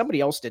up, but somebody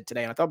else did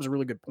today, and I thought it was a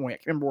really good point. I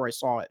can't remember where I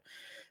saw it,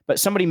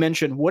 but somebody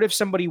mentioned, what if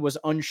somebody was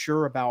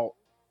unsure about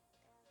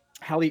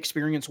how the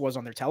experience was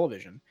on their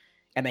television,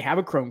 and they have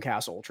a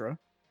Chromecast Ultra,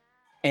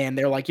 and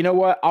they're like, you know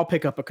what, I'll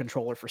pick up a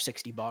controller for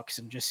 $60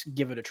 and just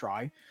give it a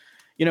try.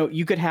 You know,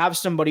 you could have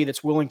somebody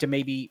that's willing to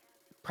maybe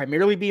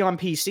primarily be on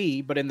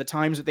PC, but in the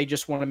times that they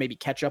just want to maybe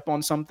catch up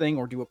on something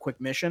or do a quick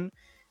mission,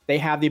 they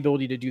have the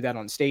ability to do that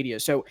on Stadia.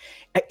 So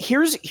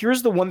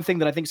here's the one thing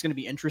that I think is going to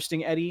be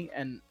interesting, Eddie,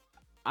 and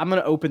I'm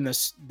going to open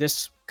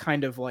this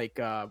kind of like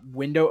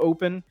window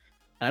open.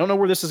 I don't know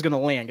where this is going to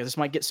land because this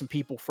might get some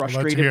people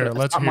frustrated, but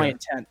that's not my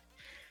intent.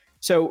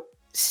 So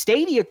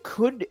Stadia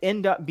could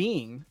end up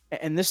being,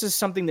 and this is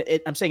something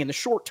that I'm saying in the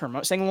short term, I'm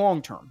not saying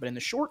long term, but in the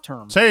short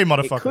term, say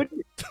motherfucker.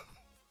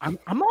 I'm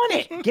on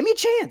it. Give me a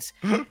chance.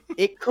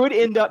 It could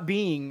end up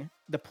being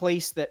the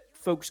place that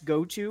folks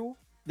go to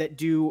that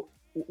do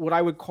what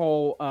I would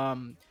call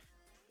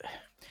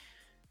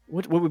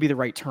what would be the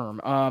right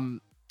term?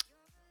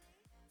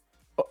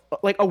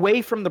 Like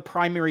away from the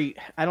primary.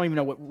 I don't even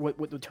know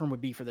what the term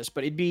would be for this,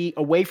 but it'd be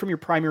away from your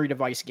primary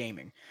device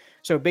gaming.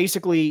 So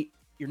basically,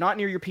 you're not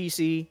near your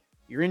PC,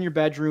 you're in your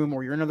bedroom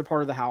or you're in another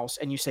part of the house,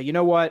 and you say, you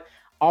know what?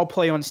 I'll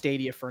play on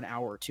Stadia for an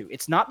hour or two.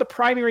 It's not the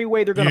primary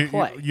way they're going to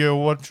play.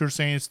 What you're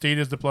saying is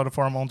Stadia is the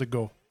platform on the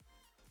go.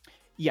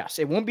 Yes,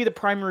 it won't be the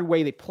primary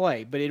way they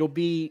play, but it'll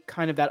be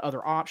kind of that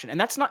other option. And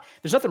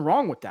there's nothing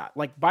wrong with that.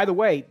 Like, by the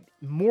way,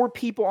 more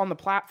people on the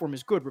platform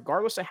is good,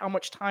 regardless of how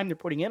much time they're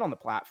putting in on the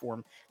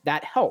platform.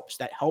 That helps.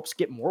 That helps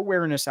get more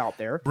awareness out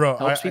there. Bro,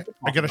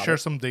 I got to share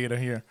some data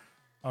here.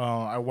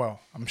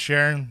 I'm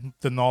sharing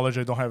the knowledge.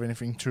 I don't have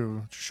anything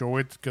to show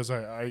it because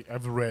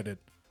I've read it.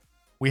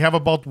 We have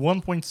about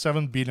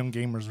 1.7 billion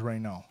gamers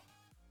right now.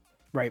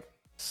 Right.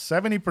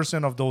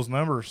 70% of those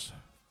numbers,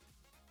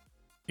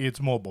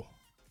 it's mobile.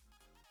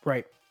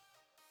 Right.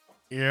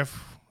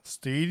 If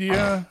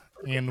Stadia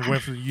and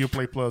with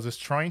Uplay Plus is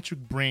trying to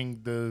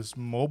bring this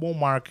mobile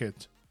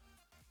market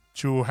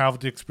to have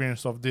the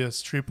experience of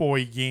this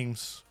AAA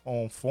games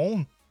on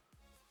phone,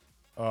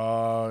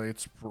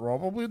 it's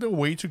probably the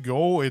way to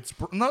go. It's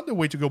not the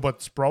way to go, but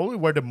it's probably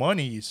where the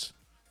money is.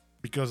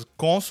 Because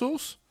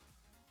consoles,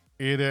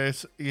 it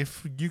is,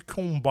 if you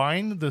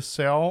combine the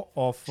sale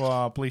of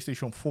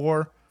PlayStation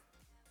 4,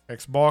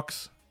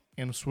 Xbox,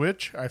 and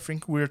Switch, I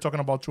think we're talking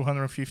about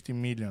 250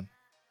 million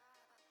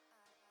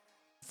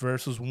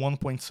versus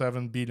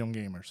 1.7 billion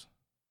gamers.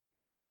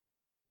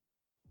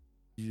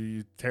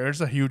 There's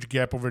a huge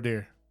gap over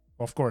there.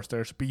 Of course,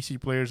 there's PC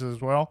players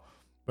as well,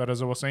 but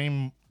as I was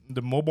saying,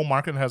 the mobile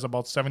market has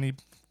about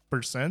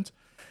 70%.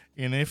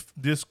 And if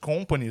these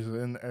companies,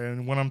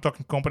 and when I'm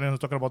talking companies, I'm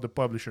talking about the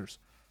publishers,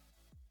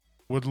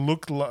 would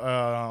look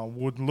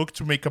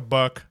to make a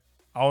buck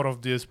out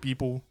of these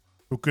people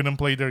who couldn't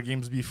play their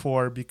games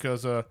before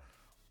because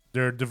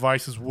their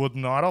devices would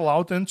not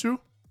allow them to.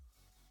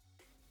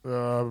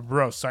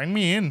 Bro, sign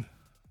me in.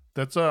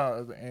 That's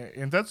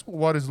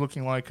what is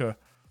looking like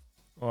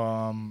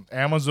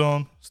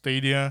Amazon,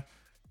 Stadia,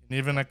 and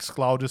even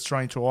xCloud is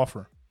trying to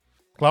offer.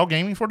 Cloud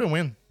gaming for the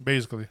win,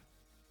 basically.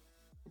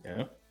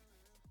 Yeah.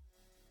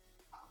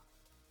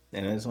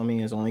 And it's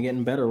only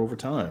getting better over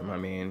time. I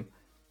mean,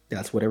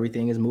 that's what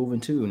everything is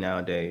moving to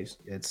nowadays.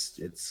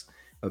 It's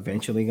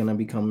eventually going to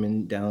be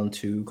coming down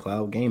to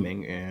cloud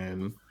gaming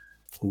and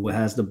who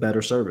has the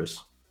better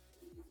service.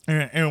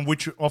 And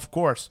which, of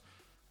course,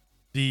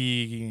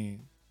 the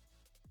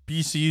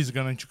PC is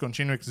going to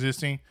continue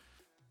existing.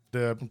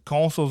 The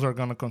consoles are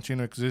going to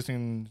continue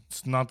existing.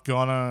 It's not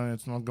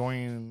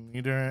going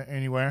either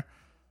anywhere.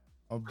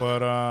 But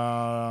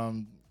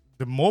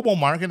the mobile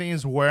marketing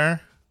is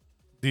where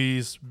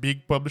these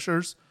big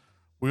publishers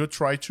will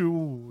try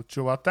to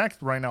attack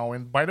right now.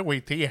 And by the way,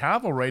 they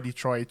have already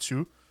tried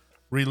to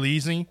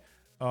releasing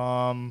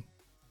mobile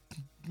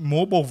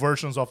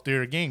versions of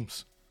their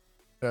games.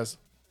 As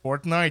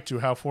Fortnite, to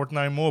have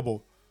Fortnite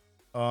mobile.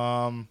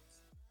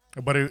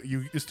 But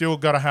you still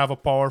gotta have a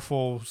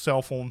powerful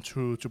cell phone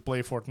to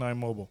play Fortnite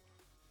mobile.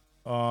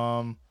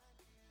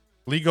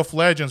 League of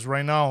Legends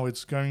right now,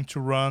 it's going to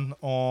run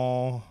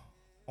on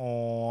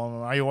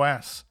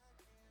iOS.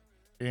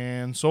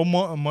 And so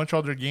much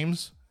other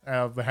games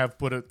have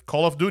put it.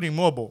 Call of Duty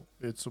mobile.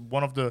 It's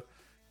one of the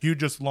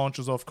hugest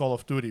launches of Call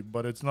of Duty,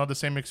 but it's not the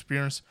same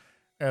experience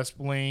as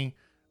playing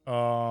the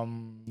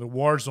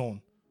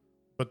Warzone.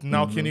 But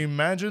now, can you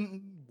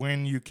imagine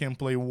when you can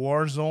play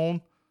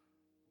Warzone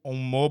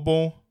on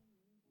mobile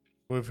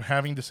with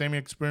having the same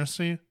experience?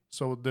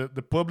 So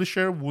the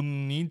publisher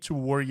wouldn't need to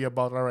worry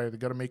about, all right, I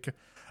got to make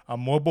a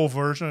mobile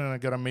version and I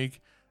got to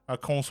make a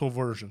console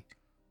version.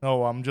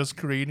 No, I'm just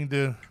creating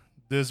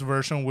this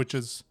version, which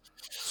is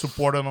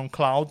supported on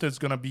cloud. It's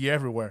going to be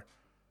everywhere.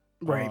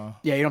 Right.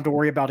 Yeah, you don't have to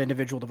worry about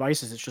individual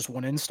devices. It's just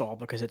one install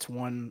because it's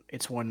one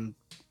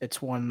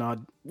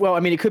well, I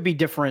mean, it could be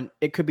different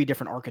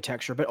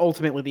architecture, but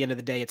ultimately at the end of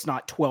the day, it's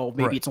not 12,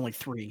 maybe it's only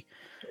 3.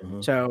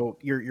 Mm-hmm. So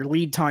your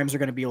lead times are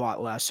going to be a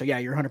lot less. So yeah,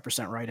 you're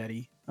 100% right,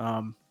 Eddie.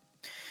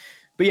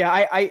 But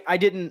yeah, I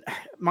didn't,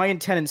 my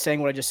intent in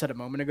saying what I just said a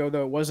moment ago,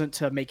 though, it wasn't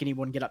to make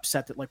anyone get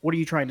upset that, like, what are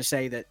you trying to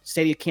say, that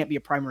Stadia can't be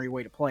a primary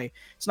way to play?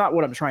 It's not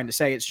what I'm trying to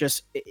say. It's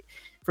just,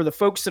 for the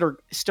folks that are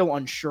still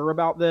unsure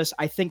about this,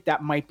 I think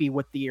that might be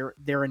what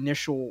their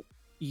initial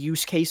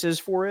use cases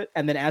for it.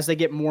 And then as they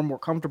get more and more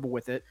comfortable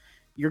with it,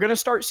 you're going to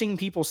start seeing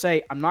people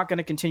say, I'm not going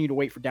to continue to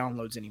wait for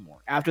downloads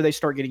anymore after they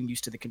start getting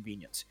used to the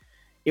convenience.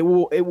 It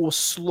will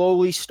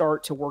slowly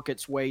start to work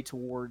its way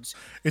towards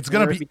it's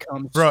going to be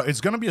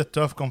it's going to be a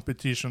tough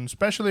competition,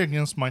 especially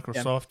against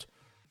Microsoft.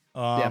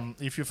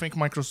 If you think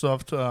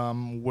Microsoft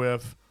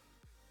with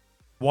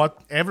what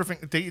everything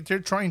they're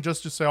trying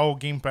just to sell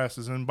Game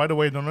Passes. And by the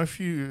way, I don't know if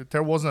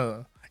it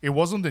wasn't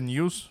the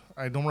news.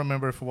 I don't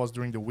remember if it was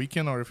during the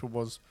weekend or if it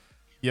was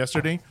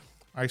yesterday.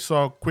 I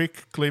saw a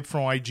quick clip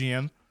from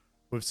IGN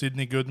with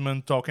Sidney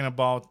Goodman talking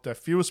about that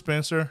Phil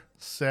Spencer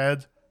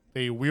said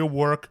they will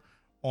work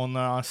on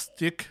a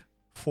stick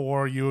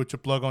for you to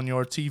plug on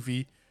your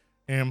TV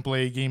and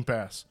play Game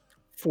Pass.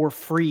 For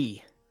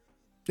free.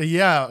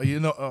 Yeah,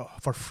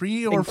 for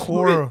free or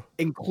for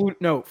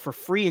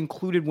free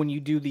included when you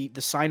do the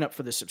sign up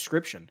for the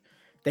subscription.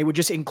 They would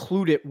just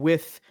include it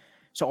with,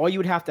 so all you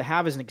would have to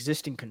have is an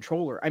existing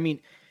controller. I mean,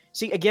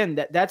 see, again,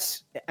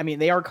 that's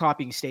they are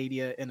copying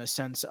Stadia in a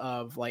sense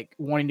of like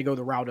wanting to go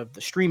the route of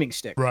the streaming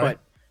stick. Right.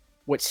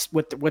 But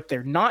what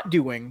they're not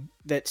doing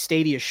that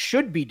Stadia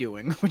should be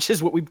doing, which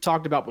is what we've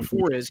talked about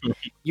before, is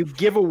you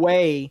give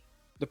away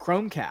the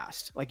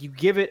Chromecast. Like you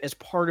give it as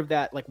part of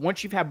that. Like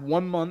once you've had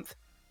 1 month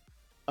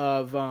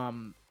of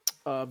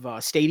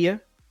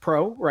Stadia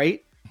Pro,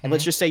 right? And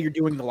let's just say you're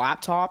doing the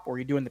laptop or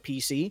you're doing the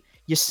PC,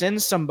 you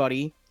send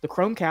somebody the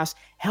Chromecast.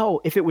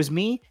 Hell, if it was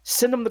me,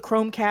 send them the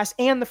Chromecast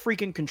and the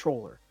freaking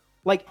controller.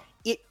 Like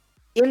it,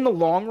 in the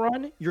long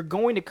run, you're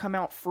going to come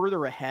out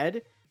further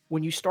ahead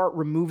when you start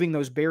removing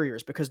those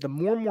barriers, because the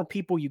more and more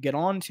people you get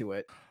onto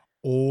it,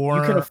 or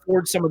you can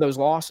afford some of those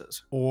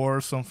losses. Or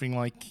something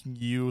like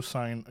you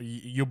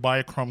buy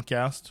a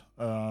Chromecast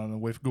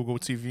with Google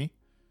TV,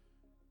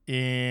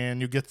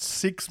 and you get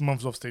 6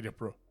 months of Stadia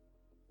Pro.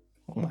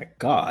 Oh my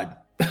God.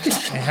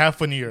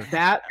 Half a year.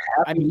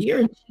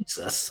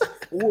 Jesus.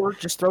 Or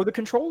just throw the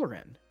controller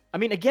in. I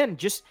mean, again,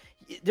 just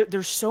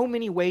there's so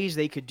many ways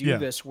they could do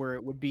this where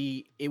it would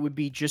be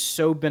just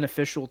so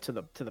beneficial to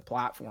the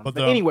platform. But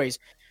anyways,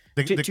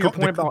 to your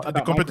point about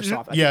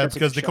Microsoft,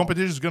 because the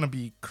competition is going to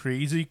be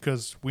crazy,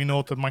 because we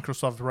know that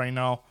Microsoft right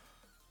now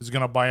is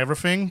going to buy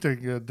everything.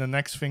 The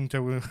next thing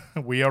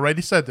we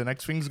already said, the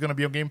next thing is going to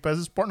be on Game Pass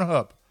is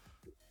Pornhub.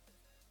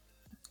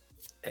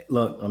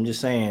 Look, I'm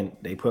just saying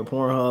they put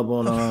Pornhub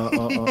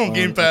on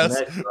Game Pass.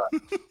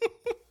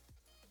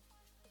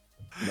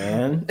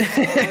 Man,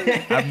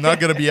 I'm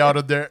not gonna be out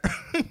of there.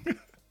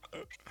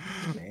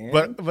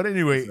 But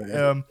anyway,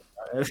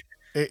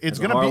 it's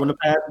gonna be one to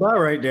pass by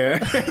right there.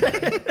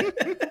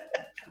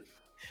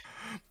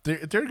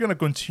 They're gonna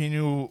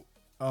continue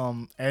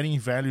adding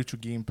value to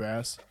Game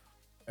Pass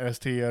as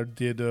they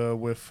did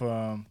with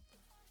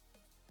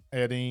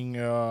adding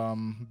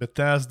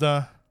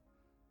Bethesda.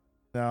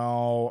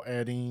 Now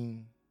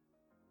adding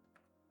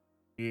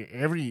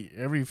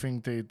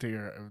everything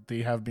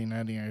they have been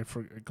adding. I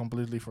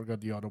completely forgot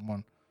the other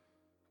one.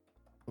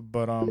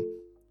 But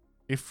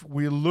if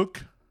we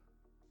look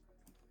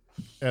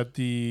at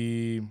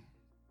the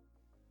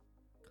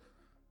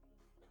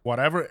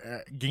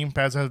whatever Game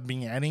Pass has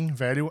been adding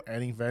value,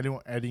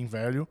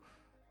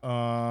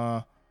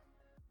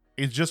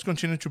 it's just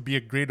continued to be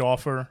a great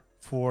offer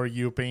for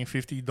you, paying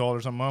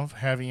 $50 a month,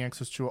 having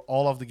access to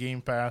all of the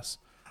Game Pass.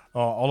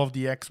 All of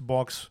the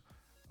Xbox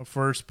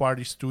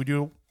first-party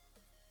studio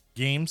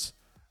games.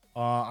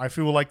 I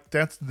feel like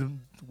that's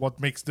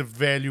what makes the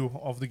value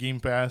of the Game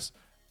Pass,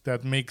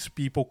 that makes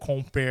people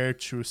compare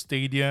to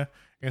Stadia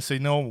and say,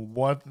 no,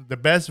 what the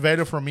best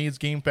value for me is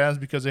Game Pass,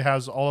 because it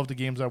has all of the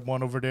games I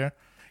want over there.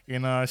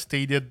 In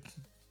Stadia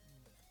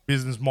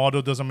business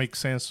model doesn't make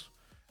sense,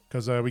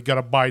 because we got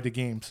to buy the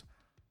games.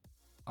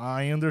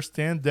 I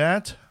understand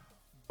that,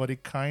 but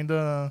it kind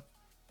of...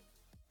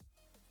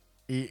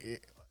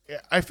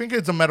 I think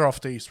it's a matter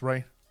of taste,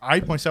 right? I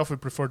myself would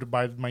prefer to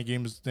buy my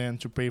games than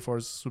to pay for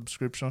a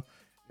subscription,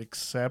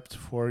 except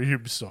for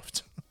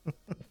Ubisoft.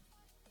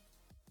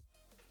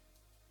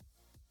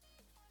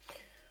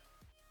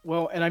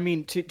 Well, and I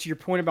mean, to your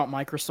point about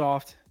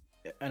Microsoft,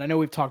 and I know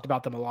we've talked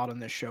about them a lot on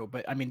this show,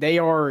 but I mean, they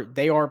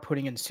are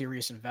putting in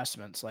serious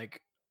investments.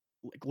 Like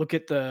look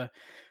at the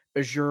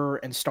Azure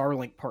and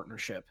Starlink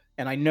partnership.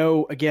 And I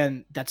know,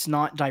 again, that's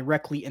not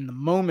directly in the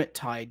moment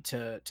tied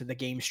to the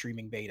game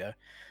streaming beta,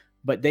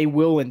 but they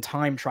will in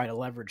time try to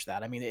leverage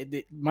that. I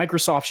mean,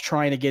 Microsoft's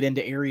trying to get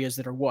into areas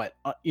that are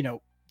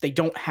they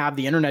don't have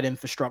the internet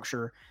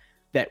infrastructure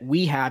that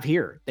we have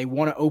here. They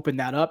want to open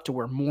that up to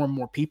where more and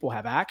more people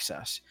have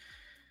access.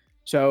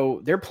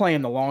 So they're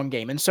playing the long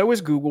game. And so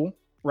is Google,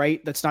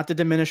 right? That's not to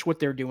diminish what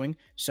they're doing.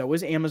 So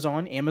is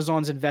Amazon.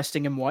 Amazon's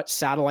investing in what?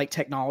 Satellite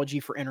technology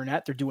for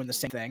internet. They're doing the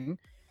same thing.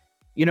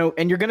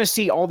 And you're going to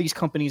see all these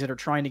companies that are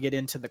trying to get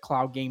into the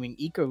cloud gaming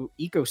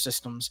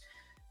ecosystems.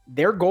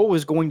 Their goal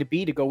is going to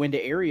be to go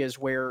into areas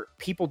where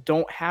people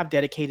don't have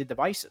dedicated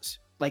devices.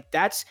 Like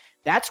that's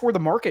where the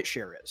market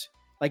share is.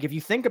 Like if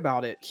you think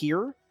about it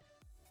here,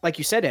 like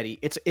you said, Eddie,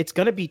 it's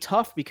going to be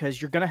tough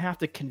because you're going to have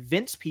to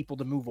convince people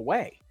to move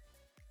away.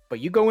 But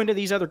you go into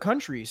these other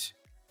countries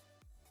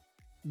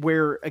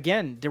where,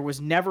 again, there was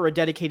never a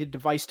dedicated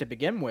device to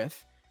begin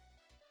with.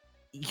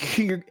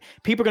 People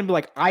are going to be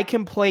like, I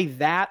can play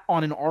that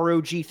on an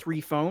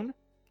ROG3 phone.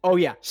 Oh,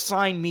 yeah,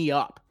 sign me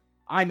up.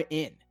 I'm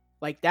in.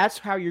 Like, that's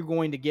how you're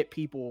going to get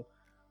people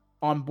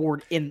on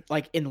board in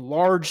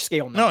large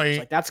scale numbers.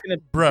 Like, that's going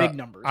to be big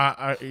numbers.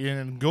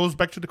 It goes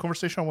back to the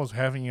conversation I was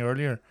having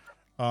earlier.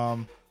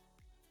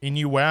 In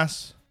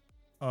US,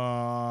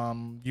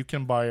 you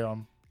can buy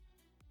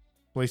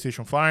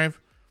PlayStation 5,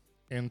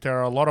 and there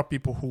are a lot of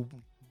people who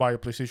buy a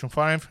PlayStation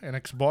 5, an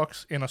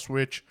Xbox, and a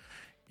Switch,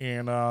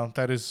 and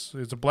that is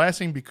a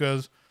blessing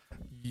because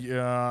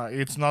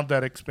it's not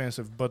that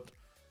expensive, but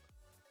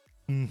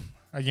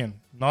again,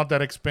 not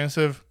that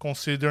expensive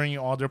considering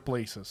other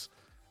places.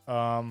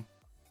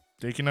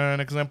 Taking an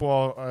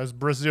example as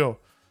Brazil,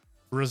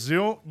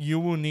 you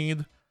will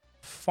need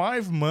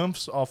 5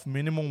 months of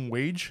minimum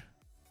wage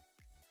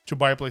to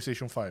buy a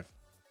PlayStation 5.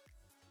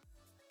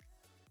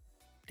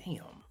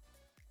 Damn.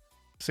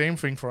 Same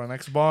thing for an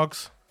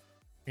Xbox,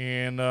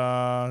 and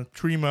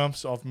 3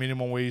 months of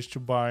minimum wage to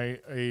buy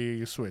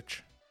a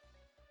Switch.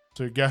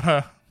 So you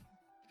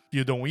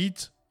don't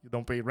eat, you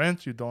don't pay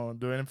rent, you don't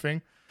do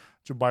anything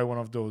to buy one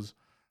of those.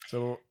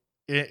 So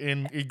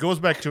it goes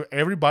back to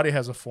everybody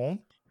has a phone,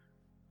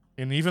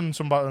 and even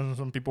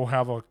some people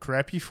have a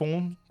crappy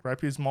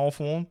small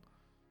phone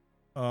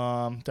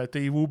that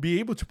they will be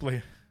able to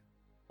play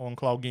on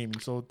cloud gaming.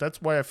 So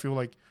that's why I feel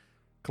like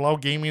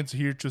cloud gaming is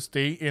here to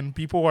stay, and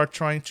people are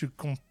trying to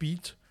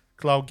compete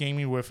cloud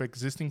gaming with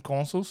existing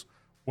consoles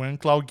when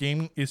cloud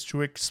gaming is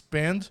to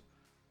expand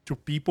to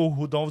people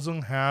who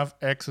doesn't have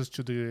access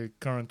to the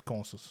current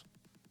consoles.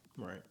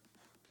 Right.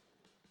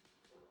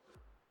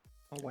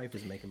 My wife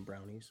is making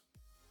brownies.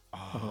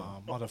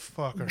 Oh,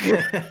 motherfucker.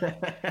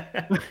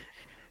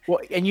 Well,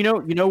 and you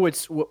know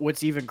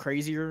what's even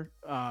crazier?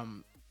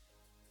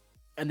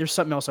 And there's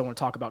something else I want to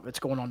talk about that's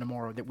going on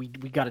tomorrow that we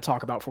got to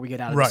talk about before we get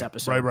out of this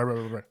episode.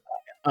 Right.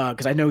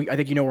 Because I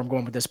think you know where I'm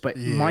going with this, but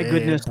my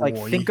goodness, boy. Like,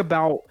 think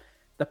about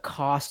the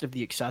cost of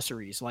the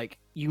accessories. Like,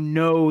 you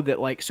know that,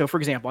 like, so for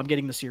example, I'm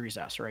getting the Series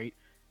S, right?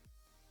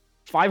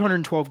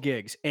 512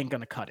 gigs ain't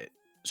gonna cut it.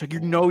 So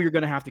you know you're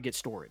gonna have to get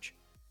storage.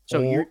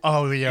 So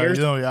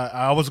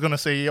I was gonna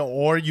say,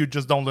 or you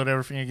just download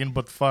everything again,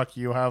 but fuck,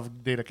 you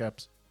have data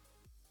caps.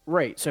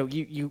 Right. So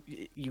you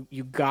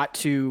got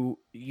to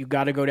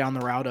go down the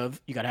route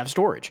of you got to have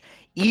storage.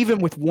 Even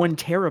with 1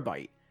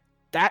 terabyte,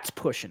 that's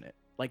pushing it.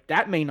 Like,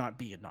 that may not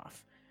be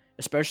enough,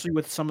 especially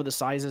with some of the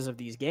sizes of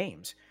these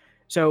games.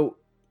 So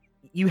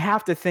you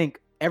have to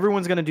think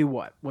everyone's going to do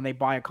what when they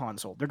buy a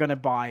console? They're going to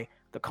buy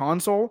the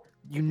console.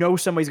 You know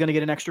somebody's going to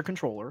get an extra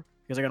controller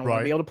because they're going to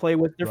want to be able to play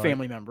with their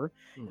family member.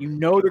 You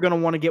know they're going to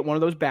want to get one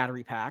of those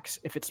battery packs.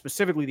 If it's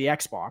specifically the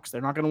Xbox,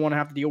 they're not going to want to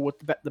have to deal with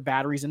the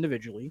batteries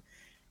individually.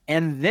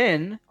 And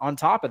then on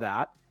top of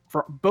that,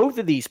 for both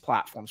of these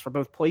platforms, for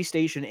both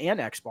PlayStation and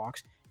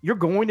Xbox, you're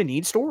going to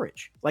need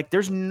storage. Like,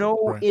 there's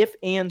no if,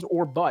 ands,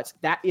 or buts.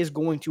 That is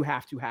going to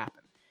have to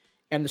happen.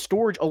 And the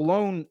storage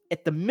alone,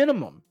 at the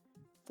minimum,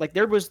 like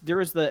there is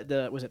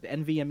the was it the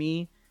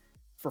NVMe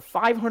for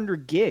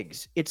 500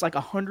 gigs? It's like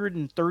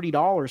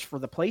 $130 for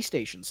the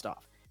PlayStation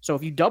stuff. So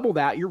if you double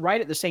that, you're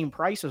right at the same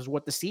price as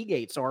what the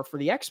Seagates are for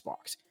the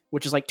Xbox,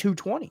 which is like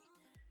 $220.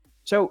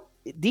 So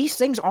these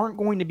things aren't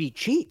going to be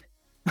cheap.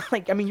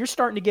 Like, I mean, you're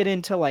starting to get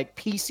into like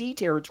PC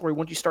territory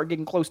once you start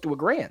getting close to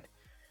 $1,000.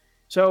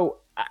 So,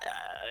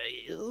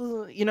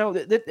 you know,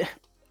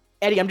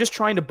 Eddie, I'm just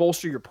trying to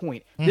bolster your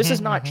point. This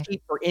is not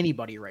cheap for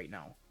anybody right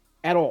now,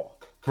 at all.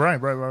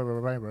 Right. Yeah,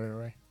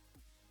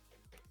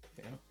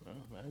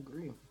 I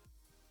agree.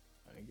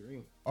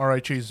 All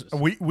right, Cheese.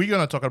 We're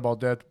gonna talk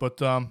about that,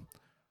 but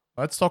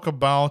let's talk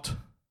about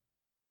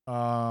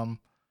the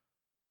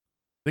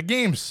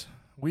games.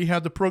 We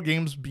had the pro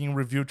games being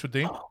reviewed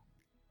today. Oh,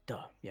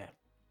 duh, yeah.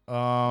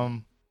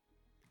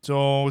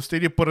 So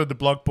Stadia put out the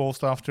blog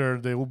post after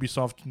the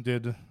Ubisoft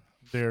did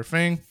their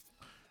thing.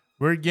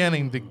 We're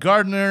getting the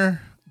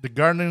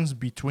Gardens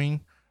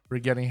Between. We're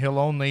getting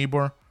Hello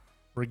Neighbor.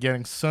 We're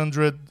getting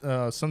Sundred,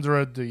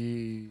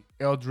 the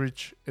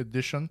Eldritch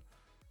Edition.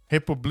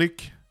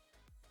 Republic,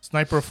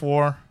 Sniper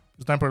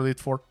Elite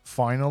 4,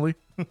 finally.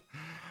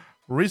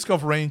 Risk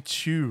of Rain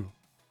 2.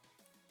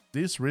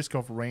 This Risk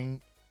of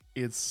Rain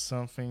is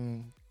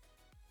something...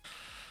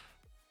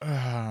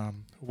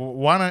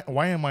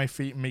 why am I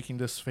making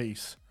this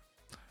face?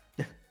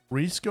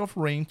 Risk of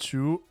Rain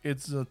 2,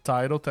 it's a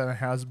title that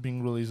has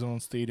been released on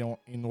Stadia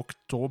in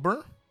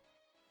October.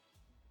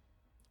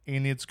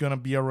 And it's going to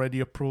be already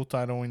a pro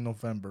title in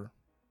November.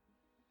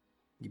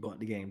 You bought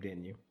the game,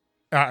 didn't you?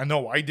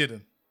 No, I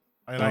didn't.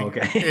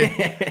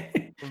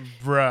 Okay.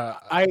 Bruh.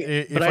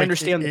 But I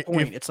understand the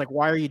point. It's like,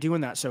 why are you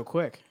doing that so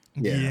quick?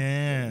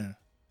 Yeah.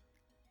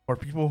 Or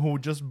people who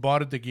just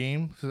bought the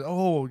game.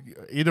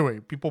 Either way,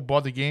 people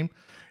bought the game.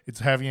 It's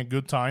having a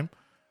good time.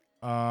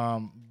 It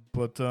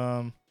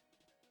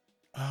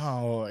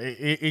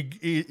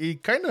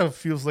kind of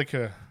feels like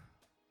a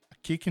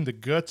kick in the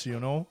guts, you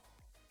know.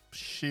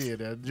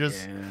 Shit,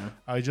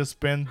 I just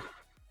spent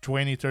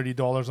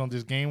 $20-$30 on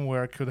this game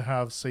where I could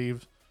have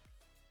saved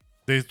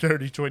the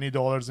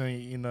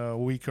 $20 in a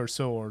week or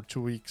so, or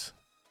 2 weeks.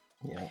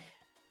 Yeah.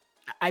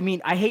 I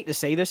mean, I hate to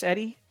say this,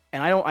 Eddie,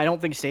 and I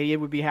don't think Stadia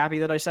would be happy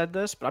that I said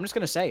this, but I'm just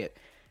gonna say it.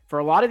 For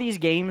a lot of these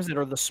games that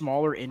are the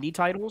smaller indie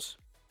titles,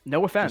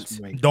 no offense,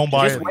 Don't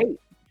buy just it. wait.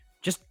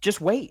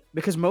 Just wait,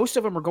 because most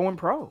of them are going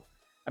pro.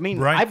 I mean,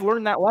 Right. I've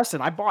learned that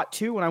lesson. I bought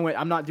 2 and I went,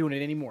 I'm not doing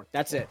it anymore.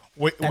 That's it.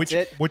 Which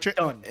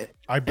Done.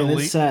 I And believe.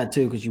 it's sad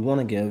too because you want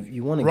to give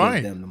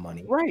Right. them the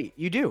money. Right,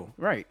 you do,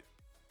 right.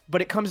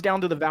 But it comes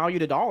down to the value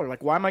to dollar.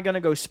 Like, why am I going to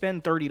go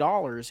spend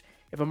 $30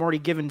 if I'm already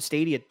giving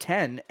Stadia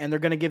 10 and they're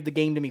going to give the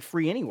game to me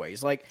free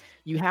anyways? Like,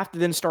 you have to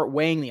then start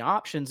weighing the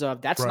options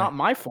of that's Right. not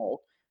my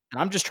fault.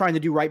 And I'm just trying to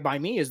do right by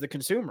me as the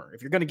consumer.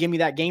 If you're going to give me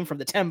that game for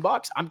the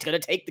 $10, I'm going to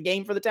take the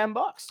game for the $10.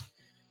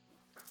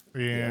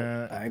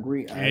 Yeah, I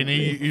agree. and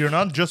you're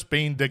not just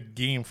paying the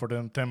game for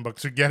them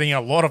 $10. You're getting a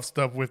lot of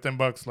stuff with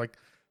 $10, like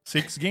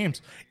 6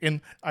 games.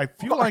 And I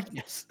feel like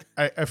Yes.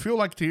 I feel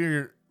like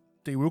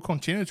they will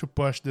continue to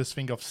push this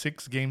thing of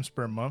 6 games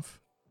per month.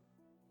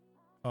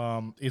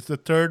 It's the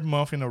 3rd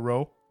month in a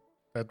row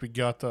that we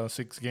got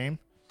 6 game.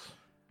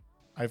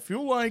 I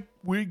feel like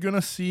we're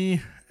gonna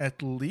see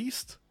at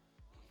least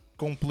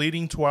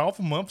completing 12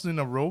 months in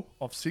a row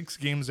of 6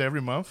 games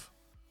every month,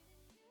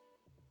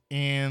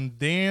 and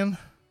then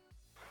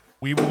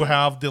we will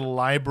have the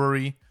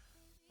library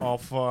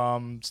of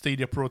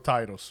Stadia Pro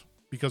titles.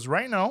 Because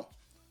right now,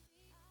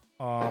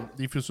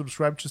 if you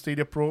subscribe to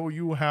Stadia Pro,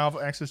 you have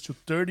access to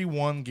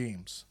 31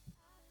 games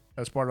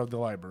as part of the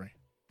library.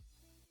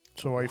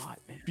 So I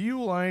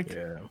feel like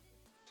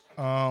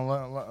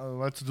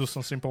let's do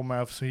some simple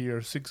maths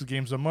here. 6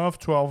 games a month,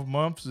 12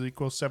 months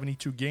equals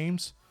 72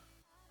 games.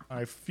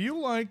 I feel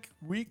like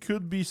we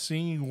could be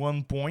seeing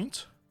one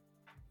point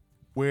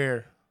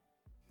where,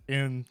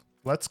 and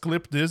let's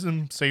clip this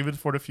and save it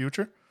for the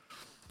future.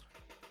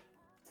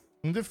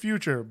 In the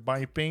future,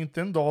 by paying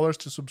 $10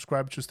 to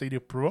subscribe to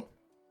Stadia Pro,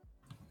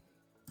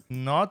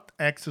 not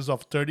access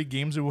of 30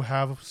 games, you will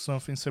have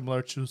something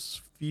similar to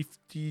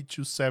 50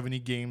 to 70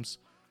 games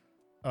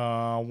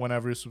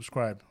whenever you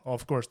subscribe.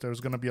 Of course,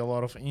 there's going to be a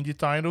lot of indie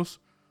titles.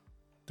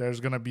 There's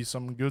going to be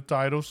some good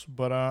titles,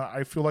 but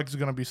I feel like it's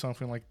going to be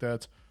something like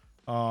that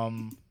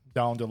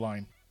down the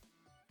line.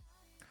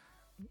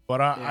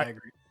 But I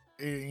agree.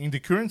 In the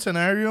current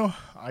scenario,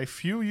 I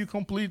feel you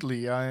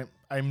completely.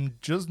 I'm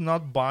just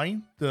not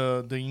buying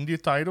the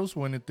indie titles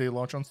when they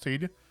launch on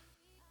Stadia.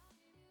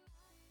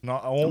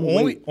 Not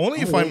only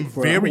if I'm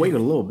very wait a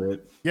little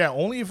bit. Yeah,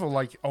 only if I'm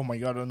like, oh my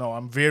god, no,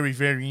 I'm very,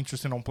 very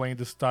interested in playing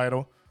this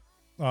title.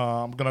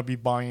 I'm gonna be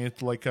buying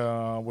it like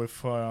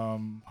with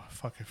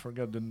I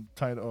forgot the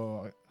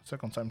title.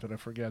 Second time that I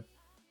forget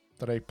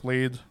that I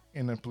played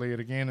and I play it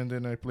again and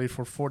then I played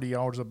for 40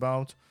 hours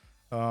about.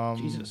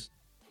 Jesus.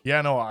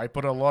 Yeah, no, I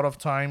put a lot of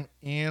time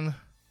in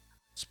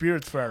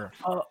Spiritfarer.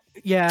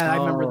 Yeah, I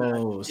remember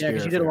that. Yeah,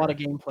 because you did a Spiritfarer. lot of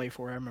gameplay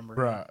for it. I remember.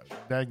 Bruh,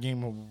 that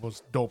game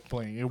was dope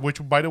playing.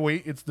 Which, by the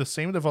way, it's the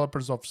same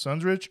developers of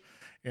Sundridge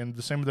and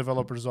the same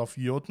developers of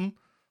Jotun,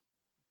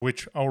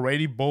 which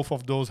already both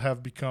of those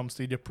have become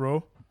Stadia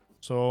Pro.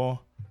 So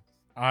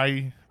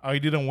I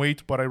didn't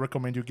wait, but I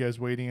recommend you guys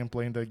waiting and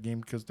playing that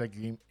game because that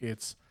game,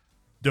 it's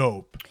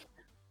dope.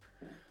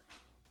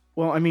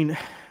 Well, I mean,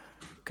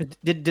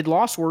 did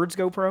Lost Words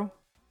go pro?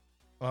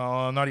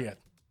 Not yet.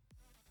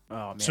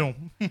 Oh man.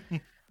 Soon.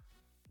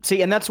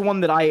 See, and that's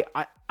one that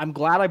I'm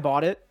glad I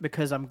bought it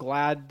because I'm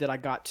glad that I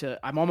got to.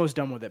 I'm almost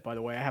done with it, by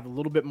the way. I have a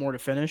little bit more to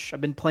finish.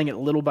 I've been playing it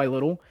little by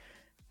little,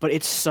 but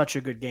it's such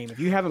a good game. If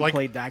you haven't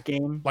played that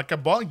game, Like I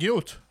bought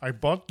Guild.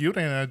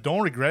 And I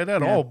don't regret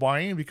at all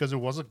buying it because it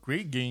was a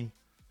great game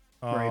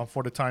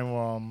for the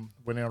time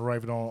when it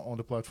arrived on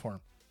the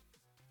platform.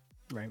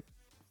 right?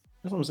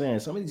 That's what I'm saying.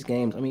 Some of these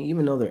games, I mean,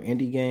 even though they're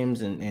indie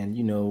games, and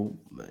you know,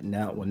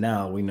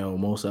 now we know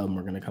most of them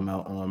are going to come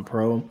out on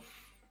Pro.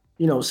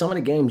 You know, some of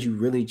the games you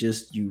really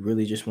just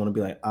want to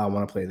be like, I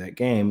want to play that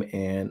game,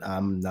 and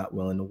I'm not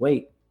willing to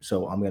wait.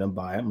 So I'm going to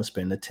buy it. I'm going to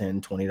spend the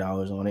 $10,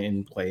 $20 on it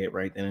and play it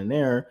right then and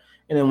there.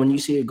 And then when you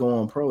see it go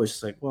on Pro, it's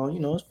just like, well, you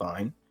know, it's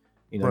fine.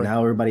 You know, Right. now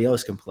everybody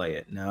else can play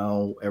it.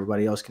 Now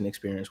everybody else can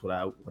experience what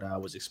I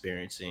was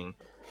experiencing.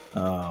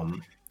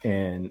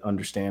 And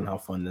understand how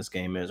fun this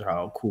game is or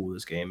how cool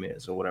this game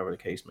is or whatever the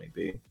case may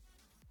be.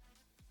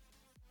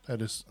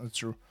 That's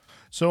true.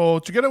 So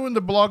together with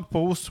the blog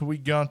post, we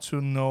got to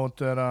know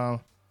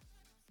that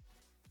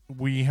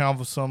we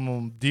have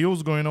some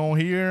deals going on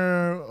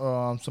here.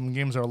 Some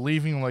games are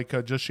leaving, like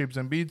Just Shapes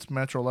and Beats,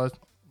 Metro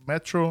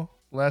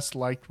Last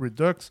Light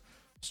Redux,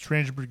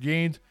 Strange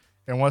Brigade,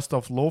 and West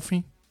of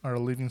Loafing are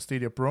leaving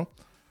Stadia Pro.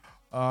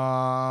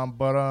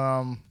 But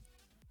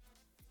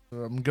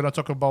I'm gonna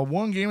talk about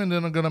one game and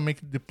then I'm gonna make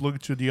the plug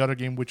to the other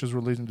game, which is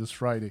releasing this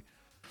Friday.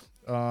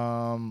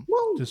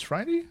 This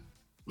Friday?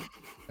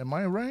 Am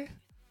I right?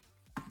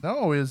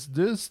 No, it's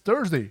this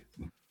Thursday.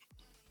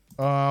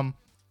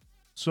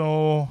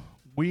 So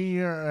we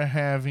are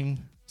having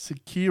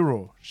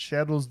Sekiro: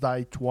 Shadows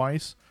Die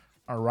Twice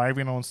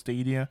arriving on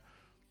Stadia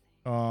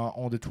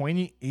on the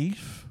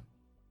 28th,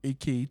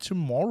 aka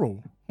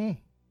tomorrow.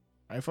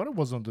 I thought it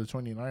was on the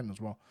 29th as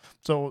well.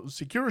 So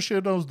Sekiro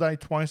Shadows Die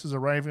Twice is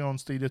arriving on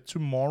Stadia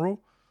tomorrow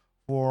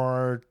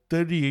for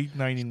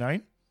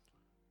 $38.99.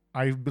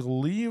 I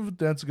believe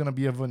that's going to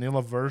be a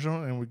vanilla version,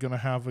 and we're going to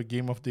have a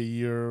Game of the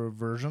Year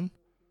version.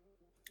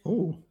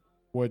 Oh.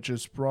 Which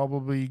is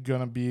probably going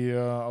to be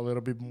a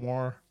little bit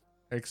more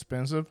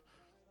expensive.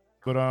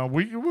 But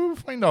we will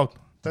find out.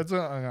 That's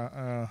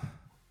a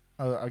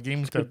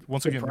game that,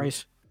 once again,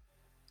 price.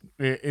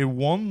 It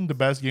won the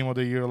best Game of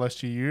the Year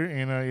last year,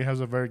 and it has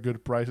a very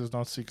good price. It's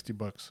not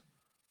 $60.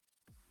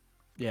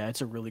 Yeah,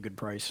 it's a really good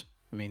price.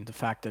 I mean, the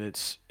fact that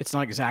it's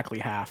not exactly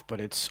half, but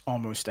it's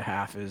almost a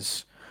half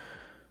is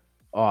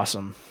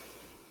awesome.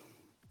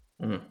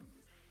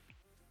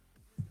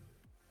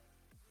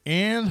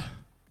 And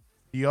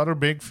the other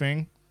big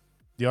thing,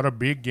 the other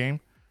big game,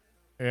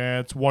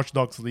 it's Watch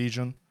Dogs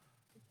Legion,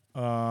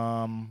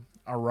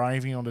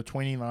 arriving on the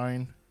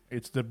 29th.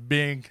 It's the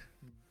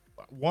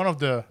one of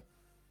the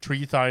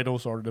 3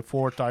 titles or the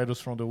 4 titles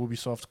from the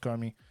Ubisoft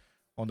coming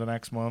on the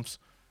next months.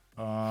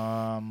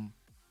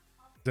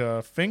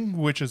 The thing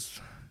which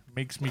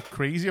makes me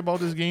crazy about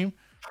this game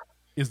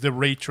is the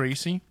ray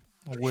tracing,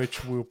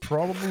 which we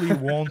probably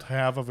won't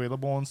have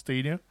available on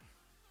Stadia.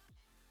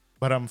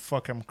 But I'm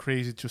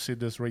crazy to see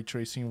this ray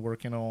tracing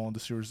working on the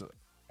Series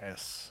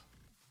S.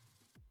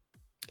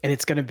 And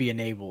it's going to be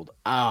enabled.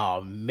 Oh,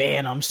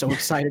 man, I'm so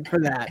excited for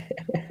that.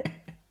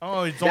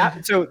 Oh, it's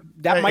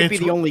that might be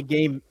the only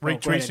game. Ray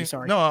tracing.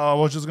 Sorry. No, I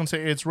was just going to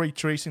say it's ray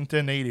tracing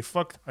 1080.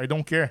 Fuck, I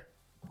don't care.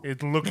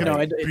 It looks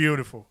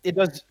beautiful. It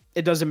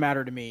doesn't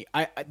matter to me.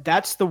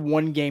 That's the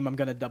one game I'm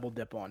going to double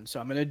dip on. So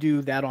I'm going to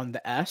do that on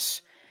the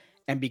S.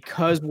 And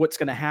because what's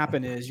going to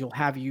happen is you'll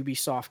have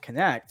Ubisoft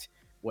Connect.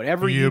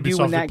 Whatever you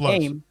do in that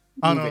game,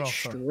 move it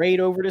straight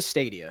over to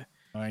Stadia.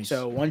 Nice.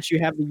 So once you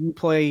have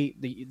the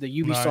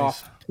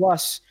Ubisoft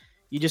Plus,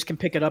 you just can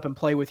pick it up and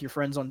play with your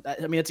friends on that.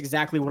 I mean, that's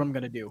exactly what I'm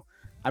going to do.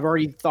 I've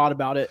already thought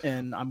about it,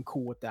 and I'm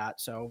cool with that.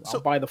 So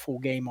I'll buy the full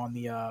game on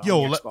the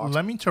Xbox.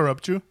 Let me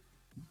interrupt you.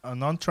 I'm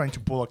not trying to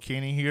pull a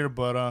Kenny here,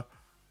 but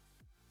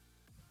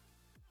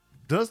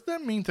does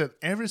that mean that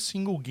every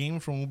single game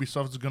from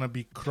Ubisoft is going to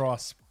be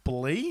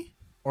cross-play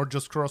or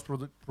just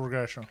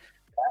cross-progression?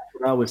 That's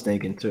what I was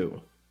thinking, too.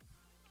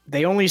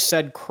 They only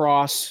said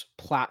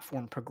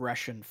cross-platform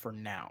progression for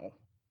now.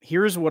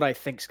 Here's what I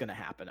think is going to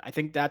happen. I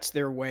think that's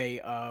their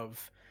way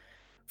of,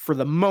 for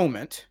the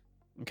moment,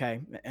 okay,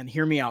 and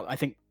hear me out. I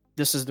think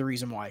this is the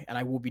reason why, and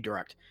I will be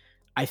direct.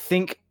 I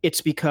think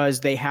it's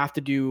because they have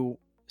to do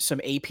some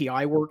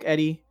API work,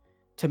 Eddie,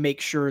 to make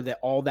sure that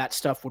all that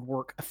stuff would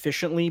work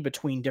efficiently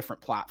between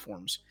different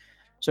platforms.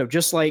 So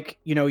just like,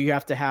 you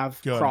have to have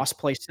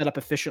cross-play set up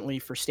efficiently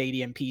for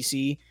Stadia and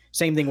PC,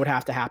 same thing would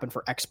have to happen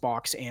for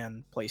Xbox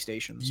and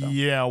PlayStation. So.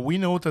 Yeah, we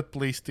know that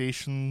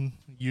PlayStation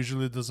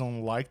usually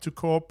doesn't like to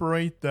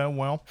cooperate that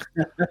well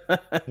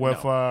with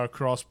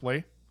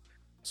cross-play.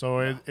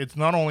 So it's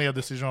not only a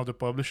decision of the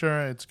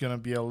publisher, it's going to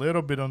be a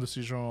little bit on the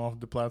decision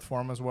of the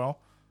platform as well.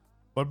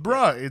 But,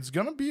 bruh, it's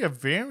going to be a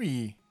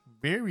very,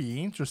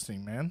 very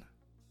interesting, man.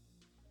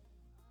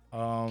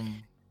 God,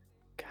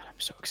 I'm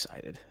so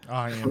excited.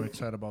 I am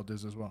excited about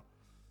this as well.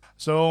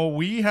 So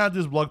we had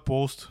this blog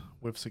post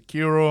with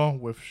Sekiro,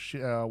 with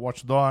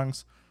Watch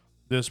Dogs,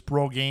 this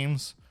pro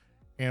games,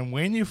 and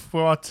when you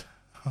thought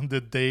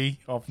the day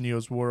of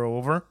news were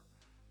over,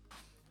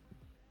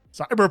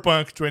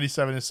 Cyberpunk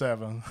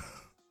 2077,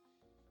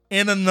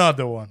 and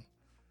another one,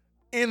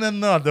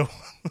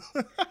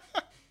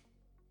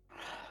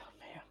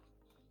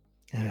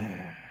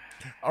 Man.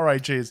 All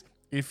right, Chase,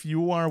 if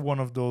you are one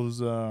of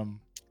those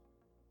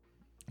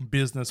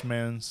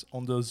businessmen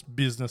on those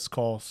business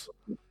calls,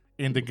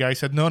 and the guy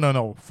said,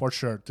 no, for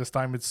sure. This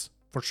time it's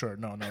for sure.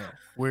 No.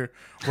 We're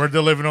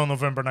delivering on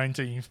November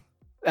 19th.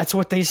 That's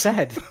what they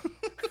said.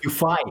 You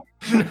fired.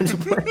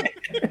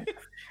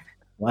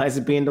 Why is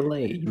it being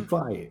delayed? You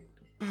fired.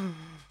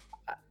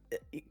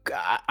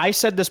 I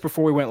said this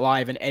before we went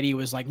live, and Eddie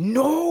was like,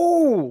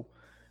 no.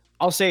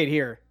 I'll say it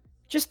here.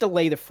 Just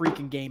delay the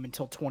freaking game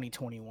until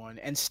 2021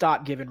 and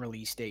stop giving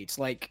release dates.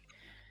 Like,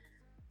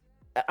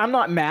 I'm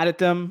not mad at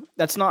them.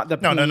 That's not the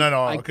point.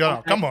 No.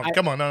 Come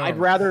on. No. I'd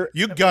rather...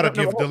 You gotta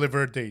give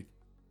delivered date.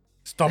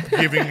 Stop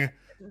giving...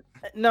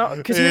 No,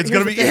 because it's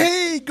gonna be,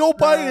 hey, go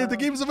buy it. The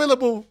game's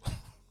available.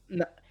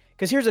 No,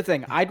 because here's the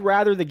thing. I'd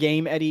rather the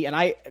game, Eddie, and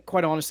I,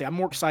 quite honestly, I'm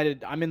more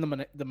excited. I'm in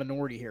the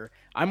minority here.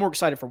 I'm more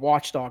excited for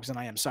Watch Dogs than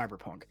I am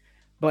Cyberpunk.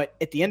 But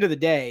at the end of the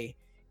day,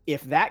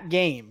 if that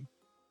game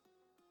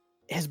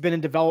has been in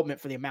development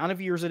for the amount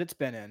of years that it's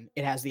been in,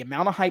 it has the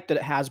amount of hype that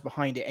it has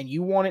behind it, and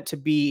you want it to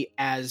be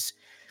as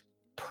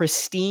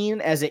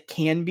pristine as it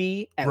can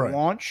be at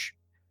launch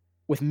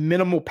with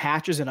minimal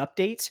patches and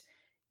updates,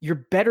 you're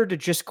better to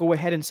just go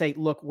ahead and say,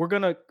 look,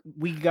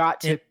 we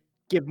got to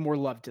give more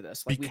love to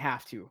this. Like, we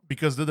have to.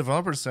 Because the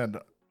developer said,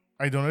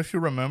 I don't know if you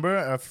remember,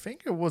 I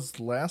think it was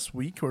last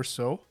week or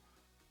so,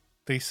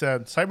 they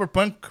said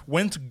Cyberpunk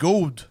went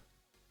gold.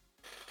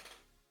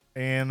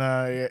 And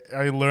I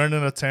learned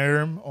a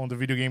term on the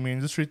video game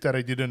industry that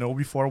I didn't know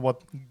before,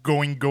 what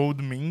going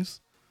gold means,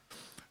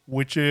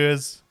 which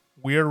is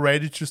we are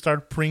ready to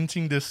start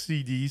printing the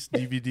CDs,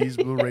 DVDs,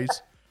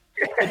 Blu-rays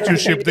to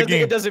ship the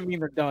game. It doesn't mean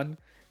they're done.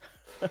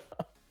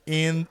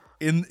 And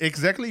in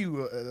exactly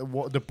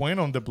what the point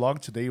on the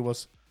blog today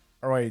was,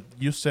 all right,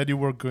 you said you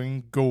were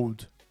going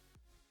gold.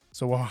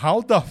 So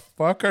how the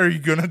fuck are you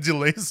gonna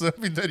delay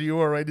something that you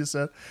already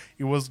said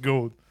it was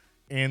gold?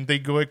 And they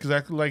go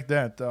exactly like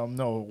that.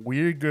 No,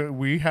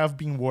 we have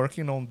been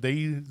working on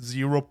day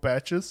 0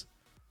 patches.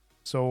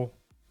 So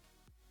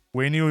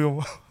when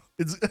you,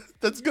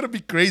 that's gonna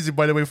be crazy.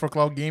 By the way, for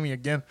cloud gaming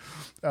again,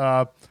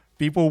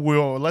 people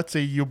will, let's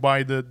say you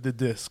buy the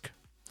disc.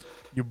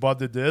 You bought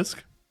the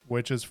disc,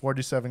 which is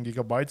 47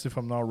 gigabytes, if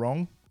I'm not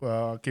wrong,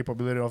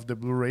 capability of the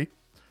Blu-ray,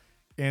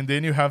 and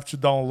then you have to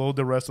download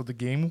the rest of the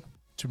game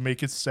to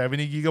make it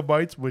 70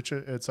 gigabytes, which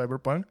it's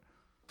Cyberpunk.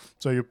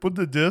 So you put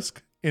the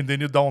disc and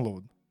then you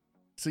download.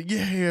 So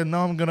yeah,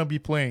 now I'm gonna be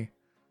playing.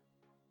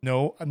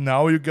 No,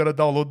 now you gotta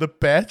download the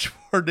patch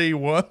for day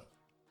 1,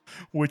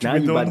 which now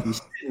we you don't. about to be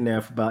sitting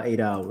there for about 8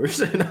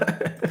 hours.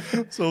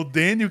 So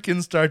then you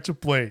can start to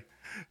play.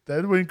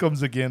 That when it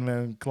comes again,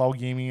 man. Cloud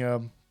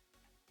gaming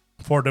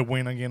for the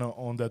win again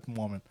on that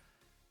moment.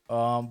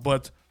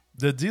 But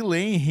the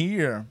delay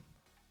here,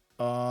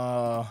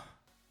 have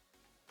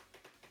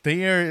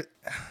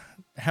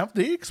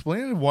they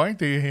explained why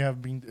they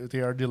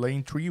are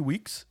delaying 3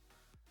 weeks?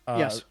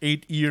 Yes.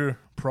 8-year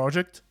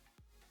project.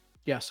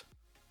 Yes.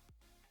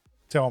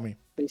 Tell me.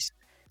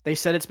 They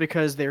said it's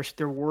because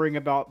they're worrying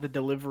about the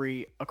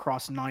delivery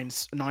across nine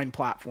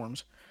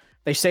platforms.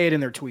 They say it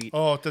in their tweet.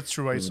 Oh, that's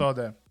true. I saw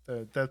that.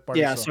 That part.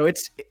 Yeah. So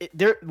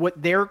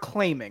what they're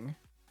claiming,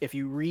 if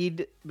you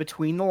read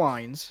between the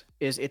lines,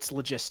 is it's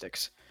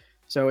logistics.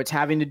 So it's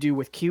having to do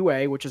with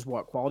QA, which is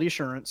what, quality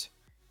assurance,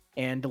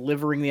 and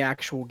delivering the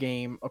actual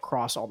game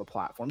across all the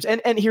platforms.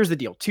 And here's the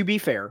deal. To be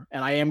fair,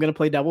 and I am going to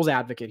play devil's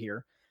advocate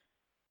here,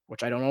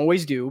 which I don't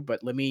always do,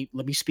 but let me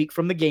speak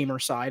from the gamer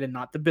side and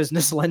not the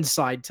business lens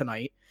side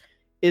tonight,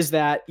 is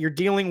that you're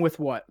dealing with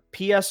what?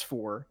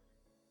 PS4,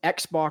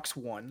 Xbox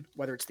One,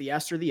 whether it's the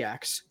S or the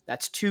X,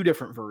 that's 2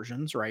 different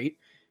versions, right?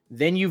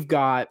 Then you've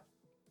got...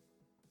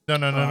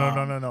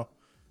 No.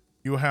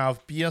 You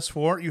have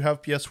PS4, you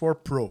have PS4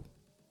 Pro.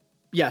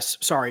 Yes,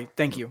 sorry,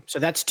 thank you. So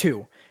that's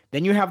 2.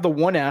 Then you have the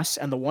One S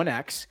and the One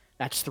X,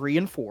 that's 3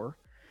 and 4.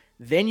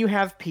 Then you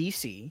have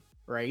PC,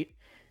 right?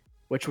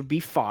 Which would be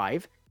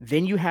 5.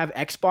 Then you have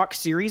Xbox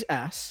Series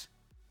S,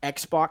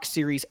 Xbox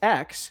Series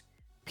X,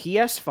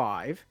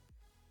 PS5,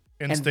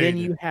 and then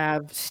you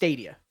have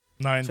Stadia.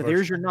 9. So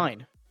there's your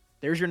 9.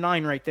 There's your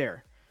 9 right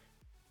there.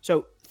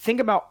 So think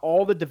about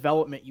all the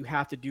development you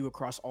have to do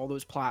across all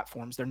those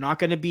platforms. They're not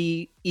going to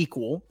be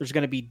equal. There's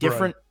going to be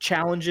different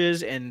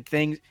challenges and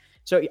things.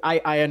 So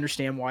I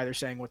understand why they're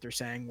saying what they're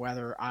saying,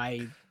 whether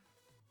I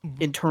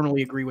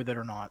internally agree with it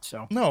or not.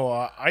 So no,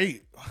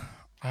 I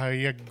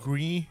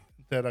agree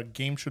that a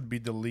game should be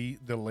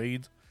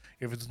delayed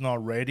if it's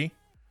not ready.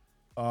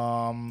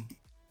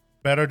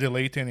 Better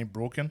delayed than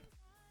broken.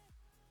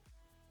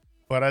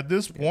 But at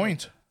this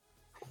point,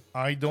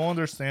 I don't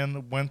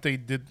understand when they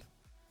did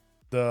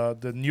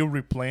the new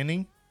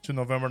replanning to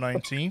November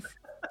 19th.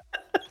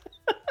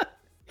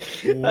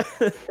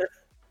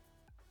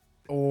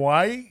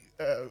 Why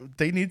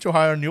they need to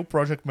hire a new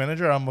project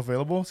manager? I'm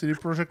available. CD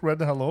Projekt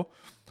Red, hello.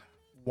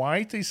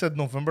 Why they said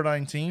November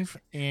 19th,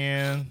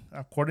 and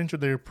according to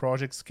their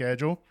project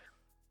schedule,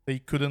 they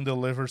couldn't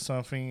deliver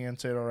something and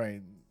said, all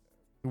right,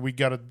 we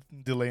got a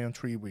delay in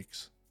 3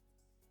 weeks.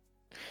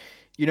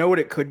 You know what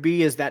it could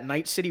be is that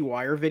Night City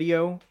Wire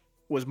video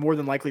was more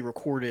than likely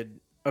recorded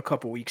a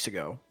couple weeks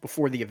ago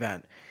before the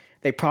event.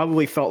 They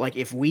probably felt like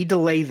if we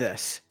delay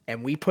this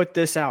and we put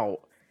this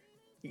out,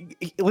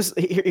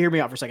 listen, hear me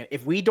out for a second.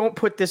 If we don't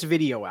put this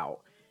video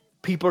out,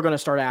 people are going to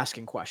start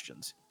asking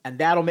questions, and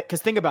that'll make,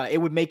 because think about it, it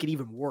would make it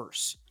even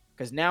worse.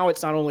 Because now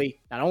it's not only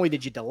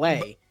did you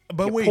delay,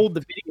 but you wait, pulled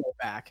the video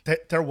back.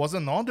 There was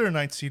another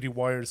Night City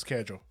Wire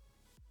schedule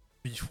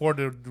before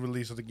the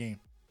release of the game.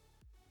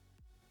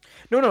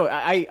 No,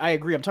 I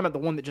agree. I'm talking about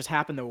the one that just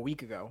happened a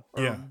week ago.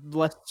 Or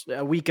less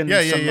a week and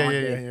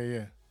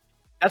Yeah.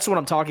 That's what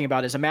I'm talking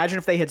about. Is imagine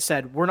if they had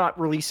said, we're not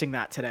releasing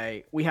that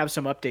today. We have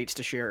some updates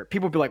to share.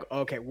 People would be like,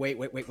 okay, wait.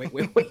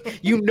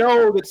 You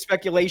know that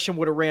speculation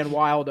would have ran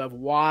wild of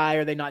why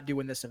are they not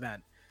doing this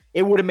event?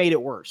 It would have made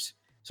it worse.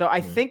 So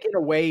I think in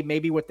a way,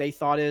 maybe what they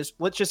thought is,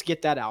 let's just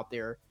get that out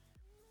there.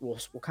 We'll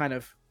kind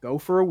of go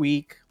for a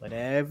week, let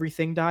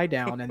everything die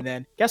down, and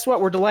then guess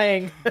what? We're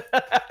delaying.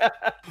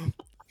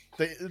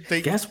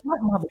 They guess what,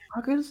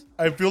 motherfuckers?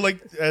 I feel like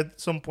at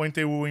some point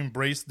they will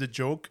embrace the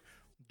joke,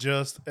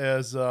 just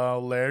as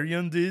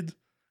Larian did,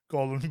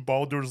 calling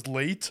Baldur's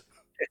late.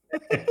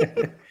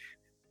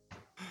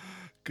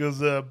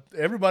 Because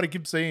everybody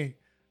keeps saying,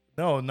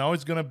 no, now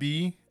it's gonna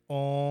be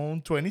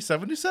on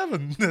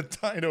 2077, the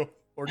title,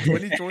 or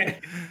 2020.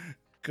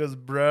 Because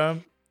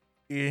bruh,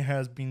 it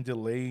has been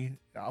delayed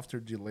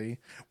after delay,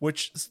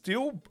 which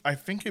still I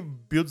think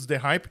it builds the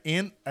hype.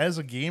 And as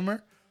a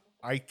gamer,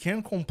 I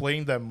can't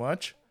complain that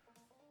much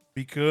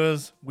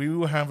because we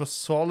will have a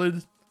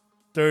solid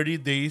 30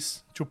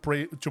 days to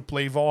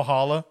play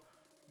Valhalla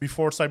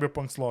before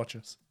Cyberpunk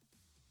launches.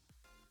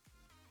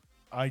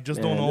 I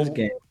just don't know. This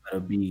game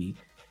gotta be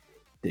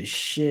the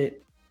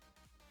shit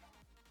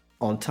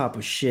on top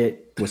of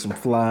shit with some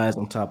flies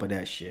on top of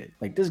that shit.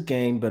 Like, this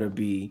game better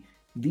be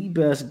the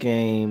best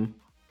game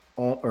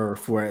on Earth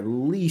for at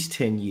least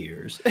 10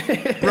 years.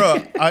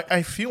 Bro,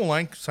 I feel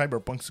like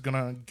Cyberpunk's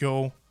gonna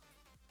go.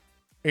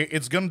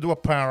 It's gonna do a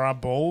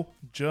parabole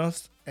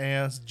just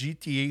as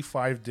GTA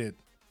 5 did.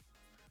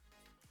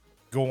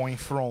 Going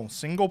from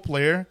single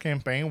player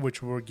campaign,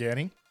 which we're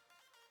getting,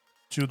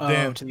 to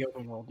then to the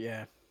open world,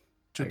 yeah.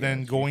 To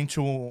then going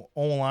to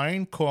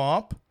online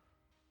co-op,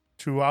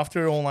 to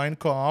after online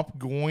co-op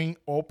going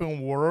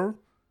open world,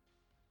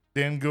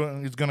 then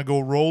it's gonna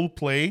go role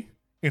play.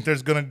 And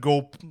there's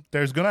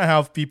gonna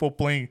have people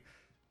playing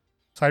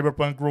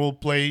Cyberpunk role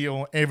play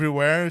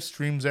everywhere,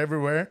 streams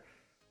everywhere.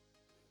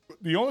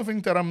 The only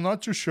thing that I'm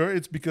not too sure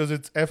it's because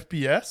it's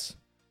FPS,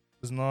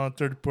 it's not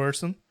third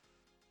person,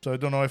 so I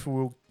don't know if it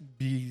will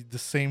be the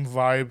same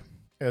vibe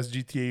as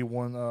GTA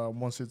 1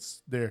 once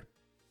it's there.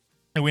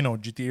 And we know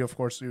GTA, of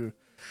course, you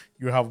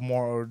have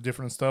more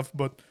different stuff,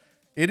 but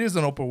it is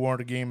an open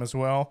world game as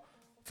well.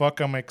 Fuck,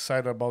 I'm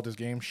excited about this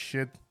game.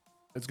 Shit,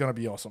 it's gonna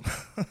be awesome.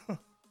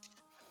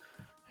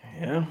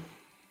 Yeah.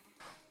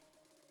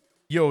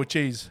 Yo,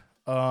 Chase,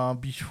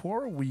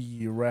 before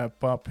we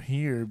wrap up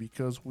here,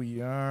 because we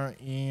are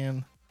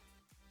in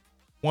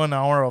 1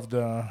 hour of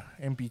the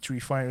MP3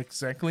 file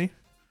exactly.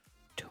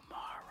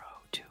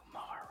 Tomorrow.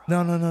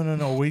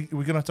 No.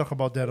 We're gonna talk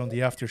about that on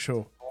the after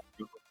show.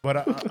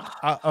 But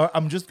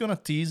I'm just gonna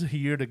tease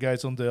here the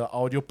guys on the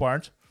audio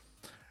part.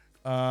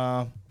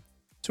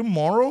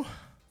 Tomorrow,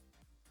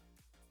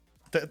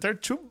 there are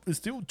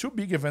still two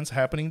big events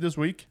happening this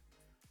week.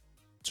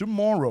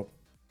 Tomorrow,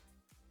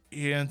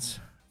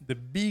 it's the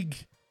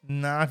big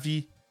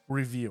Navi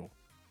reveal.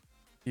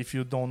 If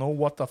you don't know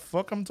what the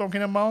fuck I'm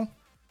talking about,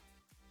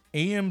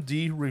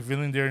 AMD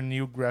revealing their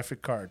new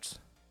graphic cards.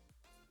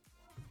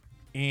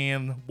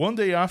 And one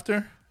day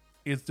after,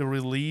 it's the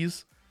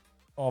release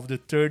of the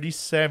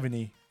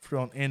 3070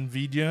 from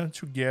NVIDIA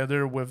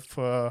together with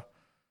Watch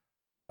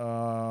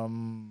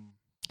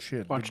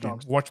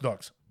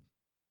Dogs.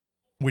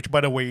 Which,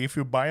 by the way, if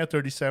you buy a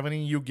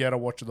 3070, you get a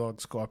Watch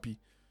Dogs copy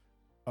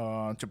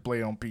to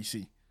play on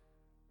PC.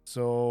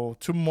 So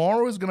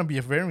tomorrow is gonna be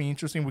very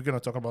interesting. We're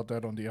gonna talk about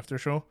that on the after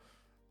show.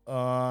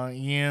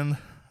 And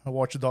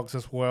Watch Dogs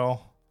as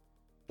well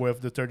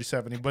with the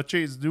 3070. But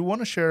Chase, do you want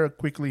to share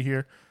quickly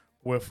here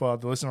with the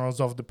listeners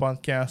of the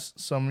podcast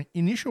some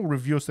initial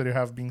reviews that you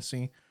have been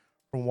seeing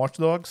from Watch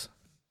Dogs?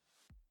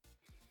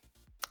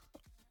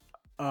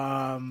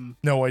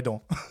 No, I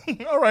don't.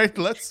 All right,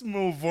 let's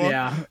move on.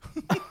 Yeah.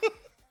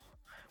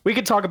 We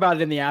could talk about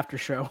it in the after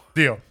show.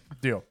 Deal.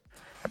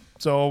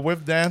 So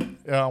with that,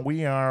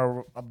 we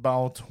are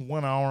about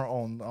 1 hour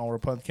on our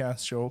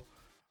podcast show.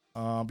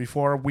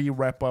 Before we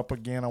wrap up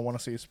again, I want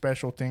to say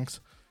special thanks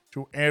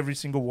to every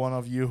single one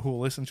of you who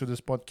listen to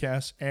this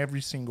podcast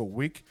every single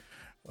week.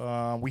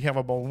 We have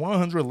about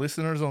 100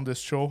 listeners on this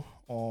show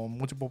on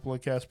multiple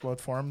podcast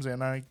platforms,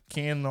 and I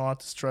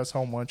cannot stress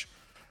how much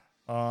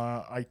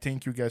I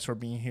thank you guys for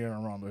being here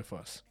around with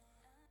us.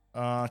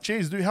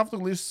 Chase, do you have the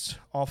list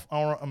of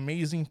our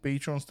amazing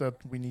patrons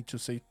that we need to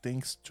say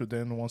thanks to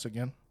them once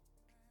again?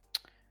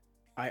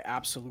 I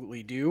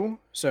absolutely do.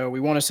 So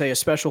we want to say a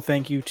special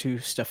thank you to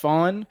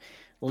Stefan,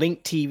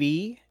 Link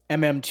TV,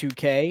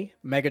 MM2K,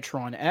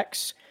 Megatron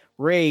X,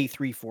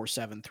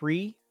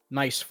 Ray3473,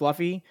 Nice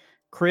Fluffy,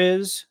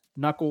 Kriz,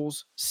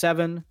 Knuckles,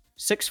 7,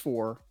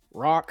 64,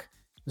 Rock,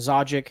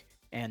 Zogic,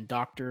 and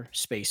Dr.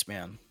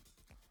 Spaceman.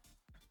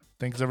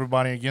 Thanks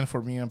everybody again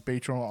for being a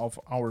patron of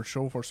our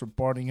show, for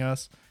supporting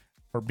us,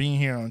 for being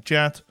here on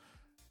chat.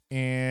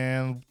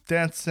 And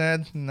that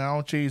said,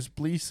 now Chase,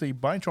 please say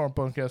bye to our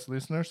podcast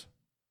listeners.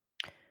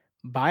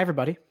 Bye,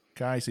 everybody.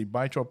 Guys, say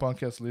bye to our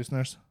podcast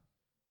listeners.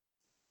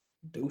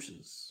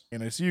 Deuces.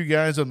 And I see you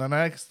guys on the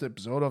next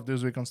episode of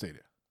This Week on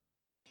Stadia.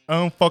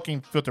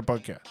 Unfucking Filter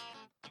Podcast.